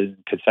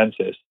bipartisan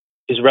consensus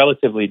is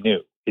relatively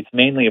new. It's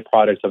mainly a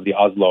product of the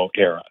Oslo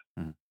era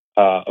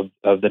of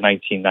the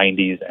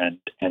 1990s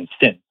and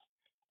since.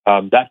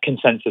 That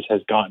consensus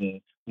has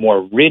gotten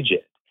more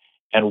rigid.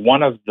 And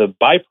one of the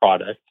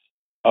byproducts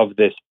of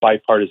this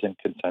bipartisan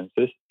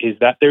consensus is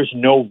that there's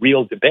no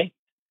real debate.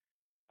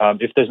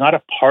 If there's not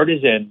a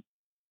partisan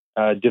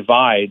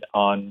divide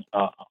on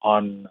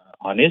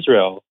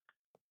Israel,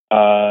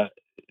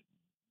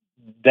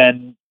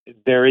 then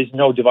there is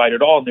no divide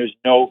at all, and there's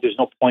no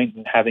point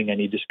in having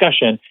any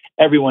discussion.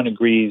 Everyone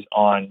agrees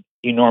on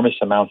enormous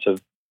amounts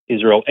of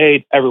Israel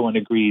aid. Everyone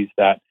agrees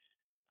that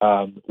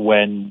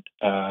when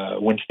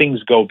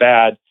things go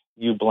bad,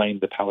 you blame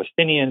the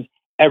Palestinians.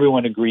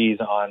 Everyone agrees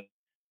on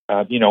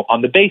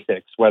the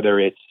basics, whether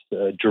it's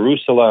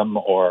Jerusalem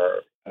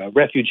or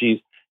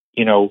refugees.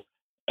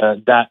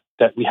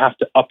 That we have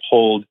to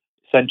uphold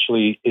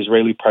essentially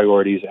Israeli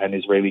priorities and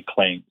Israeli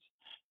claims.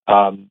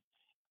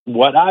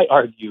 What I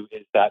argue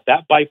is that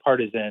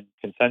bipartisan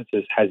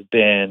consensus has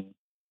been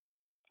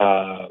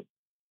a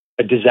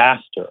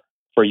disaster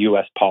for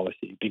U.S.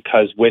 policy,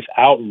 because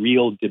without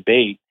real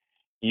debate,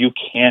 you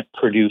can't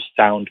produce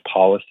sound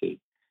policy.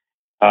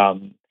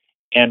 And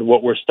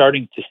what we're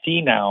starting to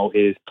see now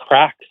is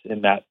cracks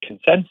in that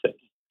consensus,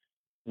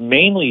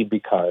 mainly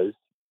because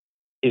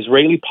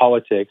Israeli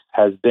politics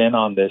has been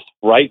on this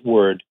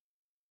rightward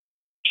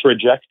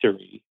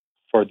trajectory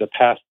for the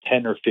past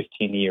 10 or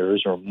 15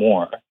 years or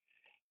more.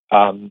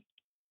 And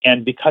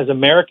because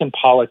American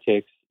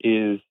politics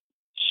is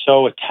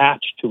so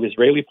attached to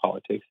Israeli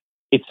politics,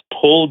 it's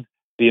pulled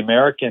the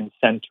American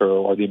center,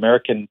 or the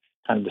American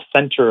kind of the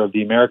center of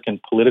the American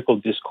political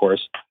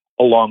discourse,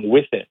 along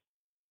with it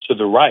to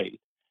the right.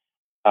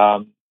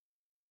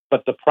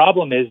 But the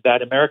problem is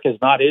that America is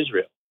not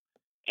Israel.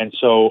 And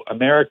so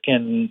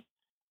American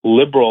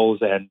liberals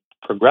and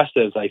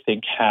progressives, I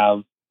think,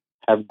 have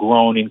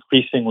grown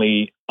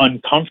increasingly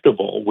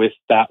uncomfortable with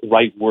that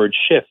rightward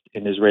shift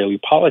in Israeli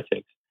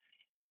politics,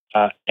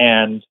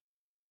 and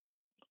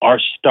are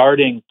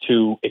starting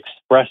to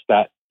express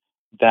that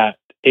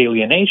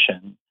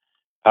alienation,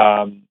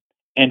 and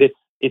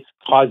it's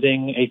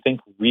causing, I think,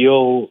 a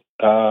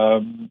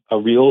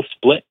real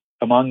split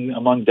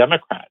among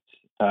Democrats,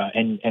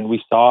 and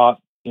we saw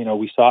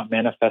it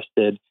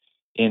manifested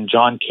in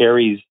John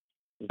Kerry's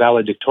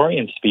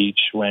valedictorian speech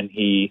when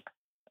he,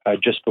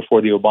 just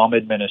before the Obama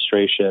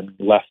administration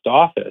left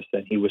office,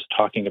 and he was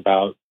talking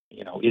about,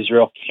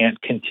 Israel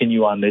can't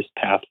continue on this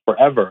path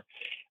forever.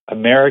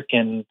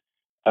 Americans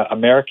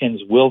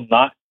will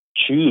not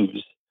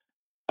choose.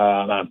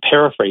 I'm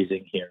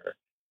paraphrasing here.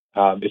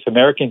 If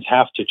Americans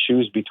have to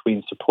choose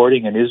between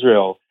supporting an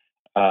Israel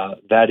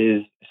that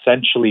is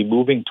essentially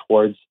moving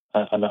towards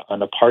an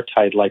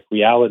apartheid-like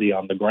reality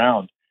on the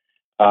ground,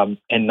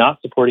 and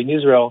not supporting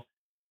Israel,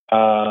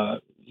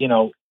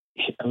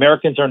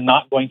 Americans are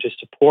not going to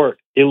support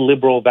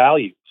illiberal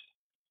values.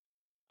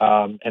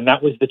 And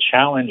that was the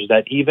challenge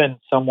that even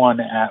someone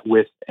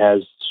with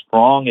as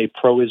strong a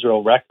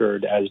pro-Israel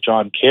record as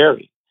John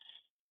Kerry,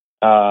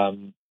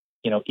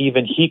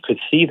 even he could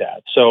see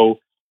that. So,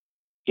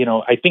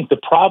 I think the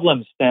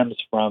problem stems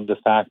from the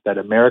fact that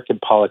American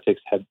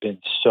politics have been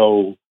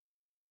so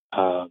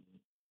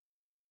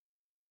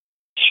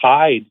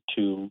tied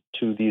to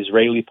the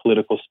Israeli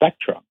political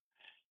spectrum.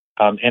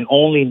 And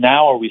only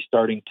now are we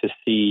starting to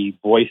see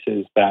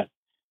voices that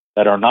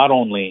are not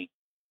only,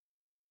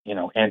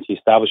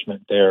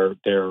 anti-establishment. They're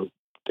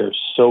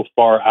so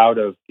far out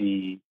of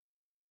the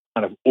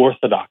kind of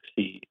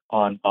orthodoxy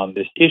on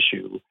this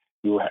issue.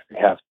 You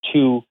have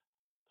two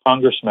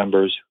Congress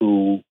members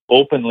who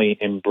openly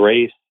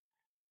embrace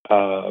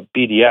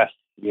BDS,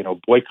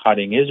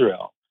 boycotting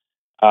Israel.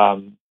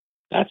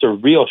 That's a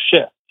real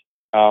shift,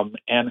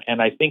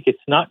 and I think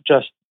it's not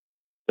just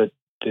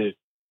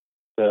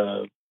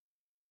the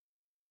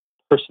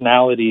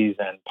personalities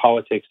and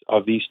politics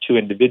of these two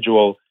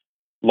individual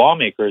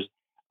lawmakers.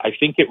 I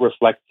think it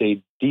reflects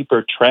a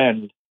deeper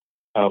trend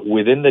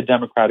within the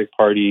Democratic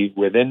Party,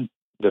 within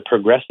the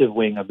progressive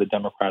wing of the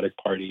Democratic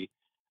Party,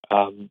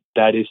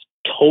 that is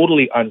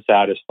totally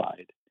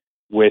unsatisfied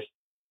with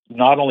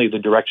not only the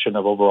direction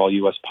of overall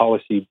U.S.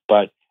 policy,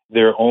 but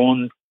their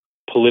own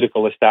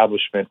political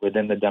establishment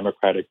within the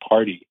Democratic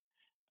Party.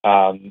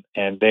 And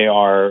they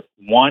are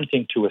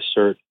wanting to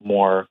assert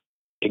more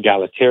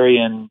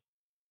egalitarian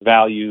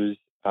values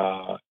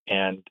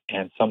and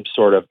some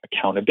sort of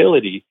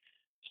accountability.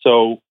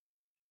 So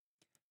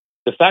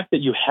the fact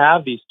that you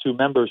have these two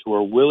members who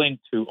are willing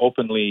to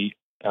openly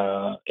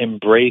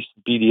embrace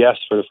BDS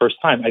for the first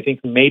time, I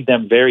think made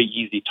them very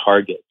easy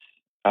targets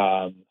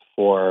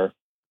for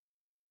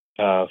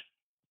the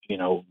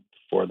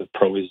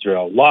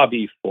pro-Israel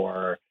lobby,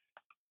 for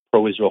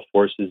pro-Israel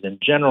forces in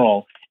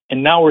general.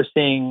 And now we're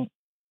seeing,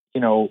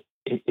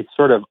 it's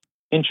sort of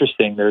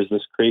interesting. There's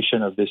this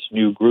creation of this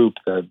new group,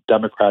 the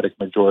Democratic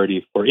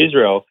Majority for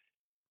Israel.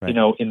 Right.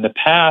 In the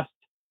past,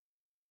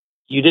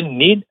 you didn't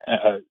need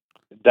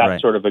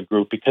that sort of a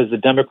group because the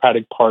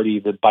Democratic Party,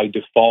 that by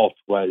default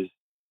was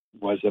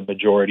a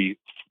majority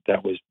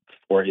that was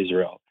for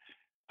Israel.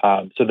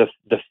 So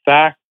the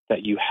fact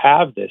that you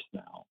have this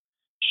now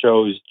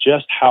shows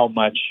just how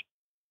much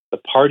the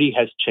party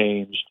has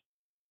changed,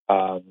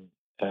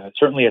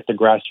 certainly at the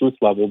grassroots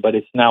level, but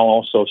it's now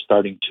also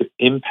starting to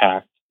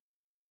impact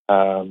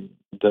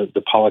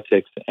the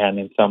politics and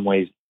in some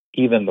ways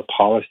even the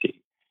policy.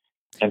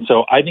 And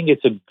so I think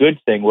it's a good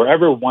thing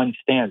wherever one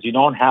stands. You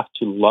don't have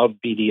to love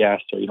BDS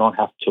or you don't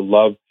have to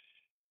love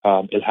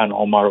Ilhan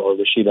Omar or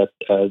Rashida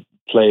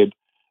Tlaib,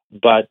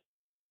 but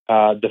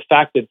the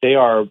fact that they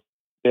are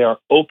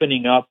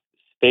opening up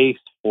space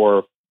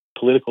for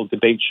political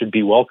debate should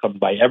be welcomed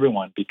by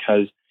everyone,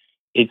 because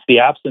it's the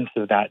absence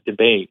of that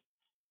debate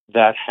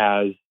that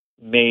has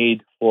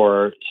made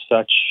for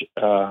such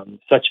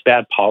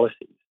bad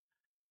policies.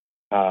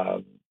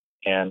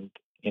 And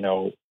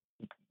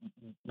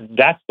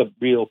that's the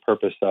real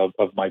purpose of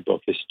my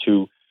book, is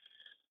to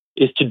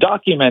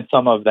document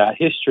some of that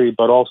history,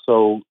 but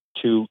also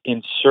to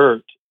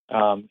insert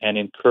and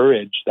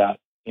encourage that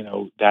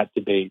that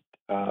debate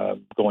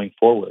going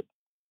forward.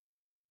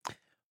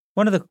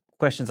 One of the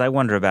questions I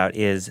wonder about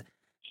is,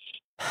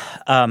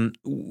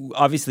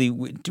 obviously,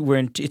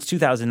 it's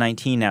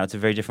 2019 now. It's a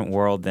very different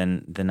world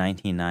than the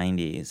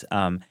 1990s,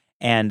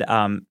 and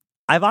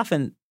I've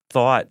often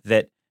thought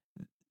that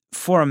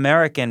for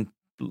American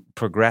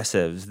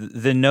progressives,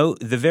 the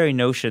very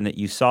notion that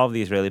you solve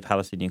the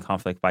Israeli-Palestinian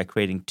conflict by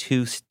creating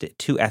two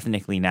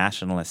ethnically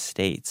nationalist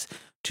states,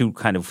 two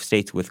kind of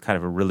states with kind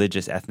of a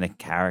religious ethnic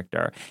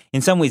character,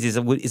 in some ways is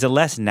a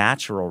less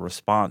natural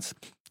response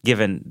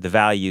given the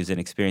values and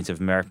experience of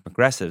American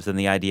progressives than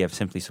the idea of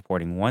simply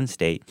supporting one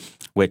state,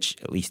 which,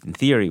 at least in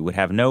theory, would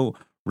have no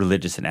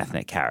religious and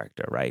ethnic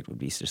character, right? Would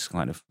be just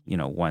kind of,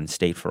 one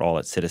state for all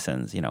its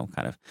citizens,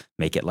 kind of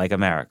make it like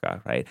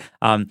America, right?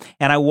 And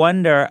I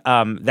wonder,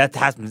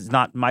 it's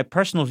not my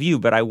personal view,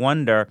 but I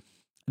wonder,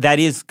 that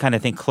is kind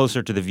of, think,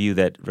 closer to the view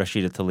that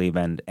Rashida Tlaib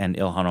and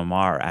Ilhan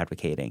Omar are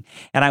advocating.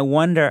 And I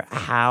wonder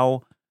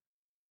how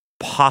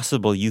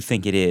possible you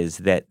think it is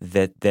that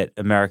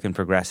American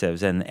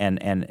progressives and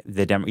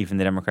even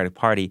the Democratic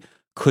Party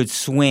could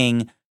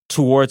swing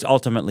towards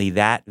ultimately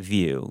that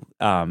view,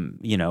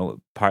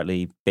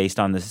 partly based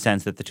on the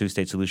sense that the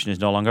two-state solution is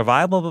no longer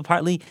viable, but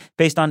partly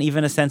based on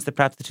even a sense that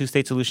perhaps the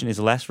two-state solution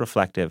is less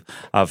reflective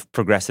of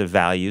progressive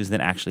values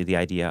than actually the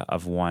idea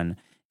of one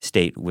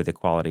state with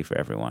equality for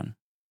everyone?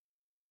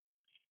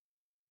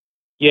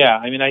 Yeah,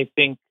 I mean, I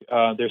think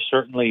there's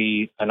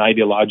certainly an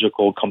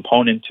ideological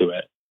component to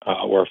it,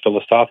 or a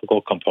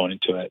philosophical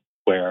component to it,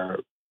 where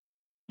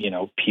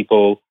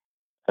people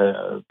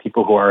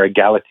who are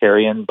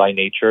egalitarian by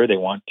nature, they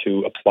want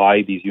to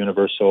apply these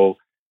universal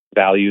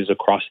values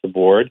across the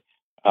board.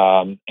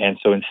 And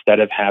so instead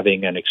of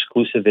having an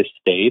exclusivist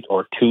state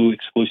or two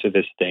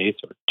exclusivist states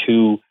or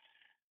two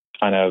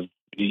kind of,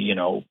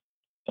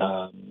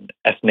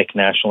 ethnic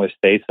nationalist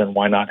states, then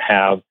why not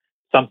have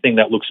something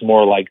that looks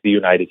more like the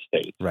United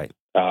States, Right.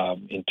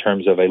 In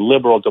terms of a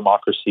liberal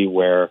democracy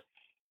where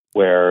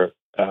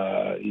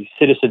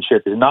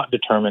citizenship is not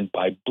determined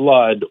by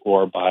blood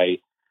or by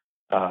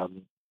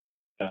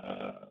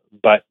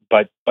but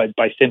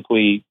by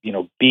simply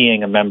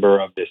being a member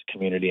of this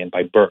community and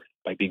by birth,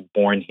 by being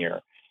born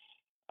here.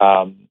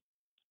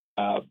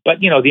 But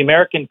the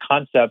American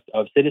concept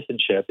of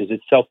citizenship is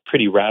itself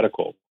pretty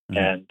radical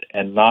and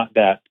not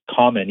that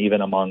common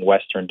even among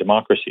Western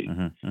democracies.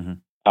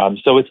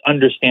 So it's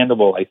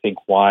understandable, I think,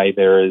 why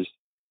there is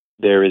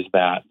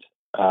that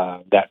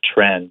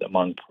trend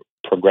among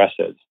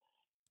progressives.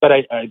 But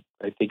I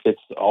think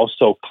it's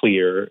also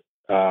clear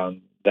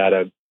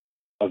that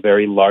a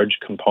very large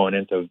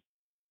component of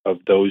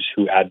those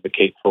who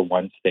advocate for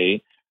one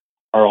state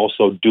are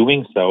also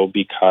doing so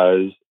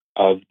because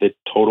of the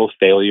total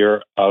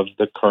failure of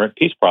the current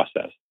peace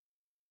process.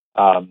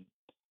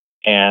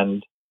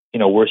 And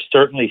we're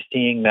certainly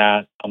seeing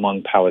that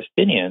among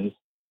Palestinians,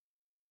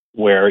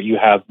 where you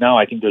have now,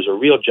 I think there's a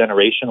real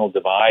generational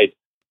divide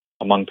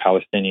among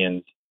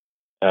Palestinians,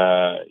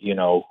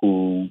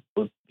 who,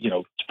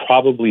 it's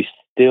probably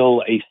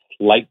still a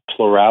slight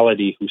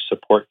plurality who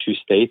support two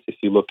states if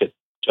you look at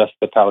just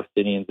the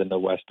Palestinians in the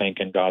West Bank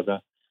and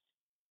Gaza.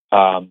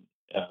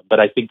 But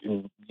I think,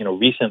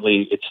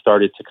 recently it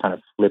started to kind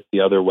of flip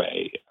the other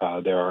way.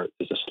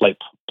 There's a slight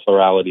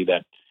plurality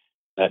that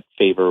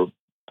favor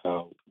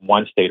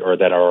one state or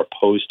that are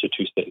opposed to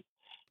two states.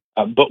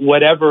 But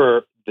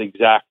whatever the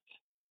exact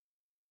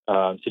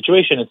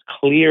situation, it's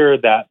clear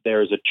that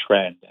there's a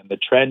trend. And the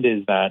trend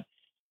is that,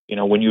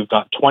 when you've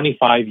got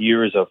 25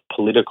 years of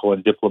political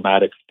and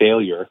diplomatic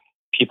failure,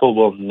 people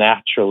will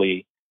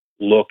naturally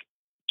look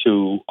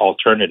to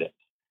alternatives.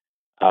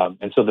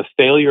 And so the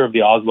failure of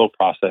the Oslo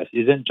process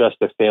isn't just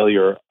a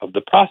failure of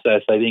the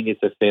process. I think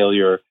it's a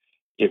failure.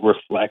 It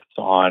reflects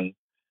on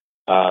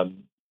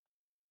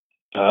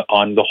the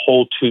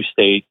whole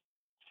two-state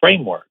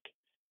framework.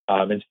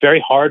 It's very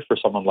hard for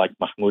someone like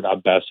Mahmoud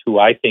Abbas, who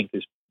I think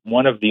is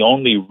one of the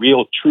only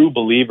real true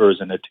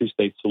believers in a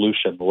two-state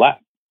solution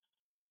left.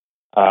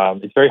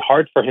 It's very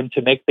hard for him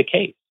to make the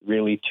case,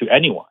 really, to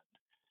anyone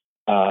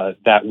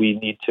that we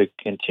need to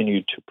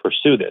continue to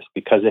pursue this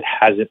because it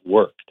hasn't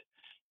worked.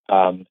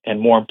 And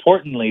more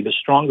importantly, the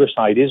stronger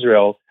side,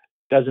 Israel,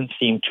 doesn't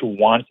seem to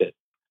want it.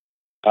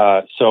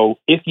 So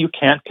if you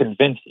can't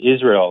convince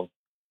Israel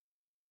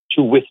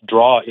to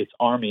withdraw its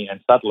army and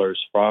settlers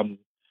from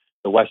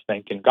the West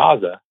Bank and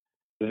Gaza,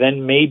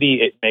 then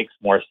maybe it makes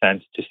more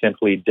sense to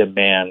simply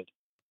demand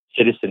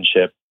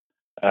citizenship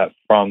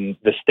from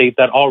the state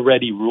that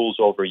already rules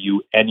over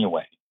you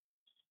anyway.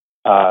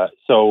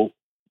 So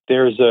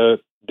there's a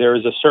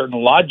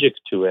certain logic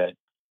to it.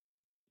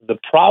 The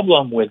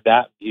problem with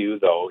that view,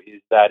 though,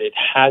 is that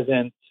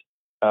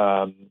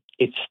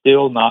it's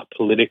still not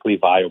politically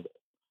viable.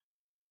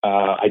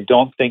 I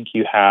don't think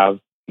you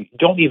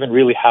don't even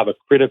really have a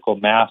critical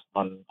mass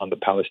on the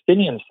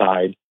Palestinian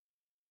side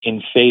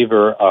in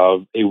favor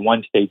of a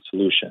one-state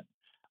solution.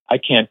 I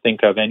can't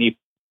think of any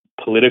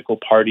political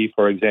party,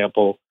 for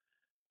example,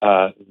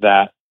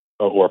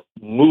 or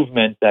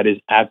movement that is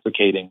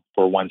advocating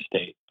for one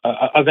state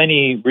of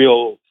any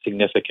real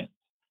significance.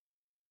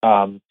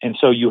 And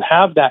so you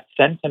have that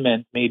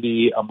sentiment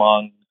maybe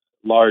among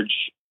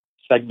large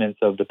segments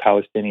of the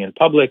Palestinian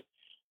public,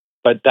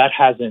 but that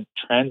hasn't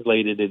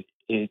translated it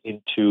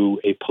into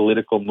a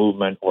political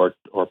movement or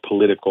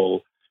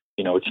political,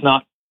 it's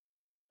not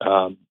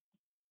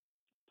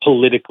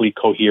politically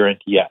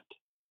coherent yet.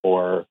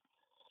 But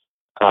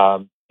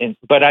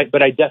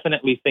I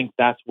definitely think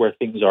that's where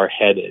things are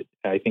headed.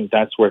 I think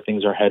that's where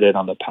things are headed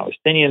on the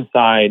Palestinian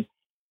side.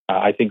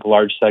 I think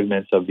large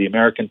segments of the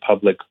American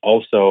public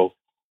also.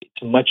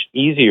 It's much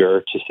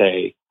easier to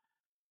say,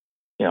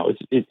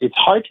 it's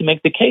hard to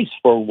make the case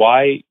for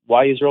why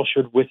Israel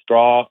should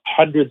withdraw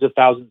hundreds of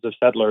thousands of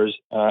settlers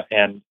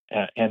and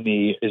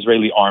the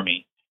Israeli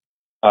army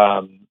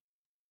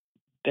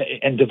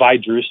and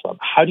divide Jerusalem.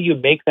 How do you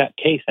make that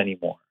case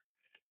anymore?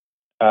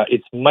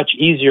 It's much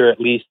easier, at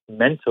least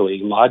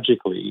mentally,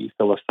 logically,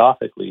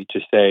 philosophically,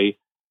 to say,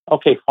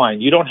 okay,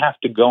 fine, you don't have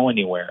to go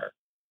anywhere.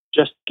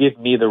 Just give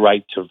me the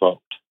right to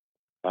vote.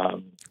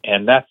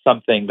 And that's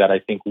something that I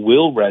think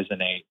will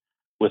resonate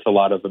with a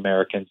lot of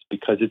Americans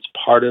because it's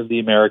part of the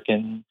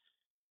American,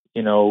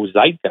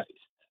 zeitgeist.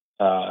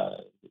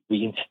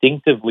 we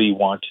instinctively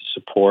want to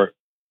support,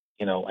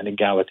 an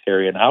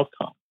egalitarian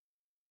outcome.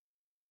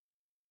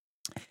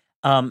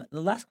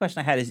 The last question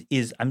I had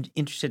is I'm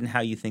interested in how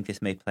you think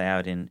this may play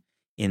out in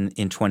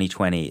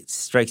 2020. It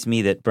strikes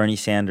me that Bernie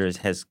Sanders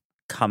has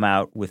come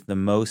out with the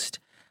most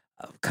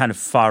kind of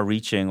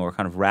far-reaching or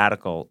kind of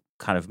radical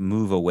kind of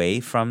move away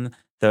from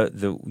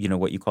the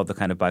what you call the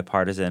kind of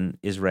bipartisan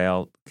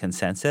Israel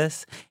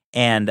consensus.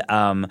 And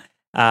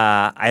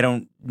I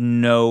don't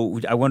know.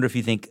 I wonder if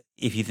you think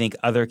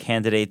other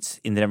candidates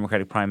in the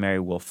Democratic primary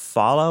will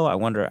follow. I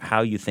wonder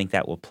how you think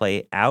that will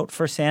play out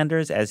for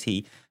Sanders as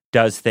he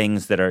does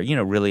things that are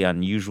really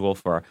unusual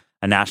for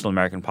a national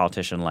American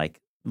politician, like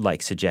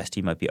suggest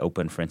he might be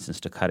open, for instance,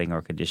 to cutting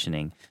or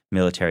conditioning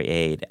military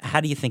aid.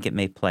 How do you think it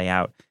may play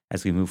out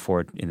as we move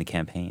forward in the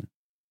campaign?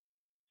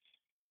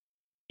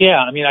 Yeah,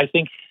 I mean, I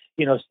think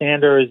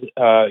Sanders,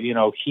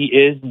 he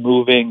is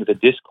moving the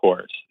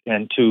discourse,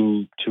 and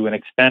to an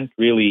extent,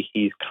 really,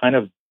 he's kind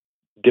of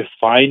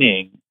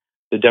defining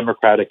the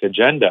Democratic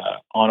agenda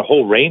on a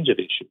whole range of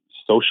issues,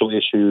 social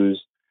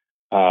issues,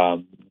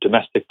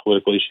 domestic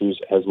political issues,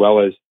 as well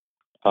as,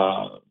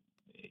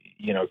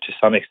 to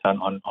some extent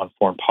on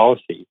foreign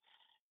policy.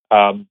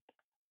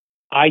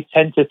 I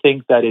tend to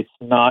think that it's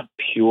not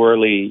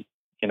purely,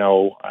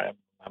 I'm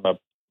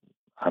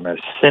a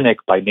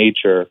cynic by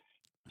nature,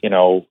 and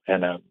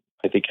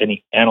I think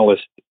any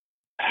analyst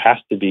has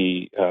to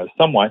be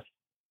somewhat.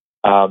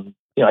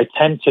 I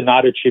tend to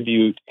not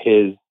attribute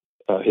his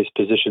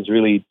positions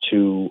really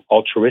to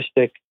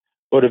altruistic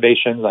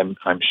motivations.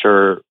 I'm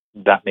sure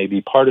that may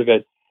be part of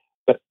it,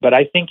 but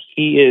I think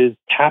he is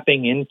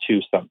tapping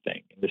into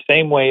something in the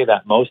same way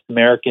that most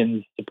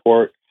Americans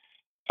support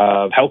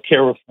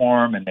healthcare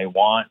reform, and they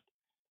want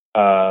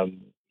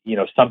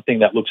something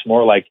that looks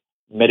more like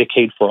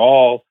Medicaid for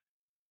all.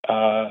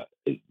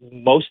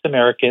 Most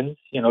Americans,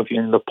 if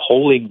the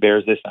polling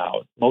bears this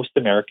out, most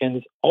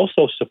Americans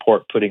also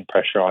support putting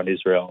pressure on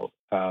Israel,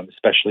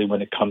 especially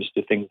when it comes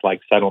to things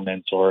like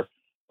settlements or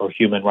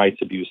human rights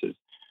abuses.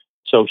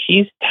 So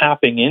he's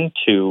tapping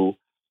into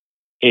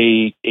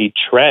a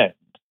trend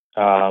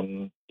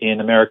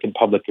in American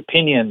public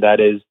opinion that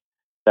is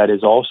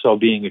also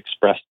being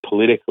expressed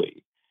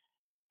politically.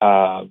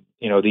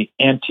 The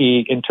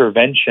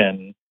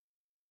anti-intervention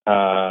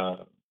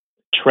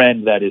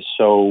trend that is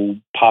so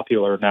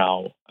popular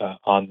now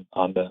on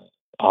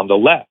the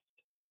left.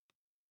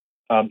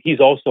 He's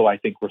also, I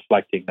think,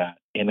 reflecting that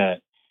in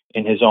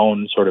his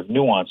own sort of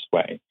nuanced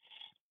way.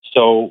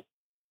 So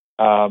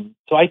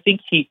I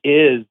think he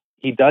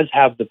does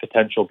have the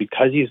potential,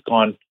 because he's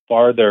gone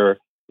farther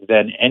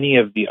than any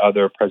of the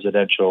other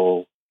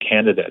presidential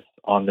candidates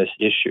on this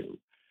issue.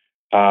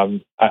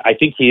 I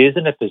think he is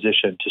in a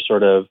position to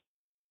sort of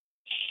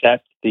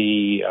set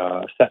the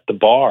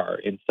bar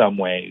in some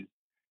ways.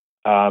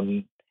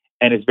 And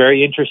it's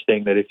very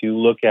interesting that if you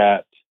look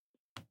at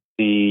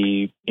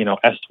the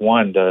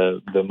S1,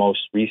 the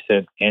most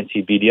recent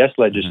anti-BDS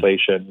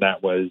legislation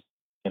that was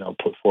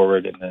put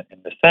forward in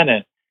the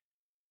Senate,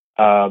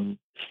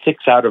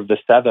 6 out of the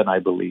 7, I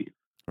believe,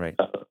 right,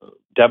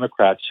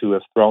 Democrats who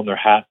have thrown their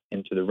hat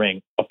into the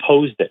ring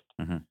opposed it.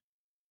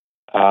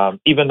 Mm-hmm.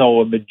 Even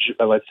though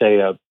let's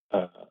say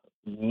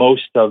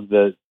most of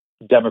the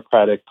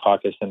Democratic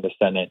caucus in the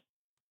Senate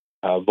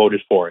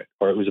voted for it,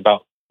 or it was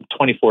about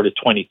 24 to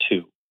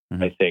 22,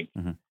 mm-hmm. I think.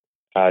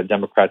 Mm-hmm.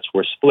 Democrats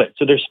were split.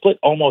 So they're split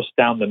almost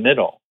down the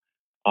middle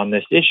on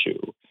this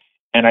issue.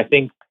 And I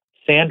think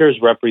Sanders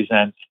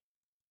represents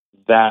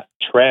that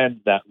trend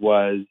that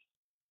was,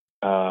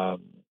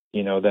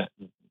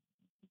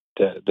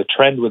 the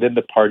trend within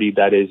the party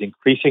that is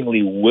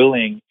increasingly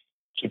willing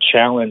to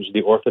challenge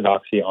the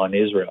orthodoxy on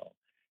Israel.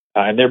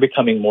 And they're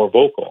becoming more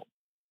vocal.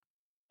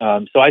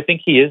 So I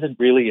think he isn't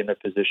really in a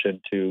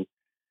position to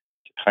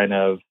kind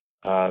of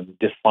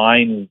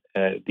define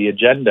the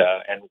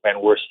agenda, and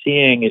we're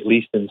seeing, at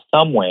least in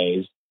some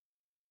ways,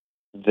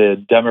 the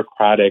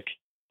Democratic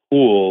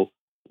pool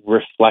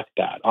reflect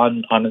that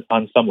on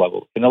some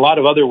level. In a lot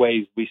of other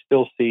ways, we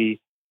still see,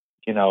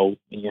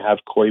 you have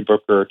Cory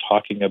Booker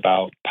talking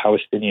about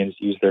Palestinians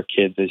use their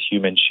kids as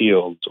human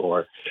shields,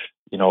 or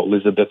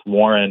Elizabeth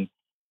Warren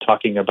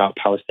talking about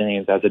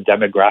Palestinians as a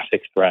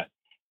demographic threat.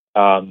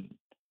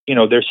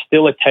 There's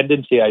still a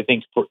tendency, I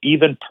think, for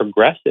even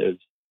progressives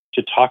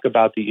to talk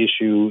about the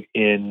issue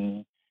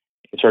in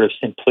sort of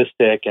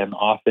simplistic and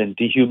often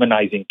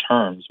dehumanizing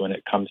terms when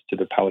it comes to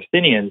the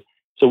Palestinians.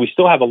 So we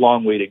still have a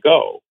long way to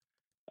go.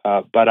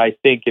 But I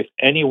think if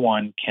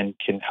anyone can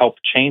help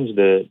change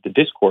the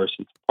discourse,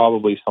 it's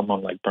probably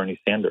someone like Bernie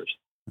Sanders.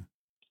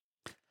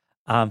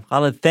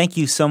 Khaled, thank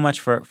you so much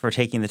for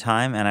taking the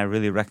time, and I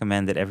really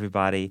recommend that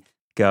everybody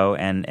go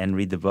and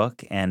read the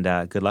book, and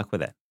good luck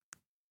with it.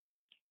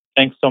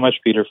 Thanks so much,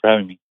 Peter, for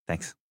having me.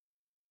 Thanks.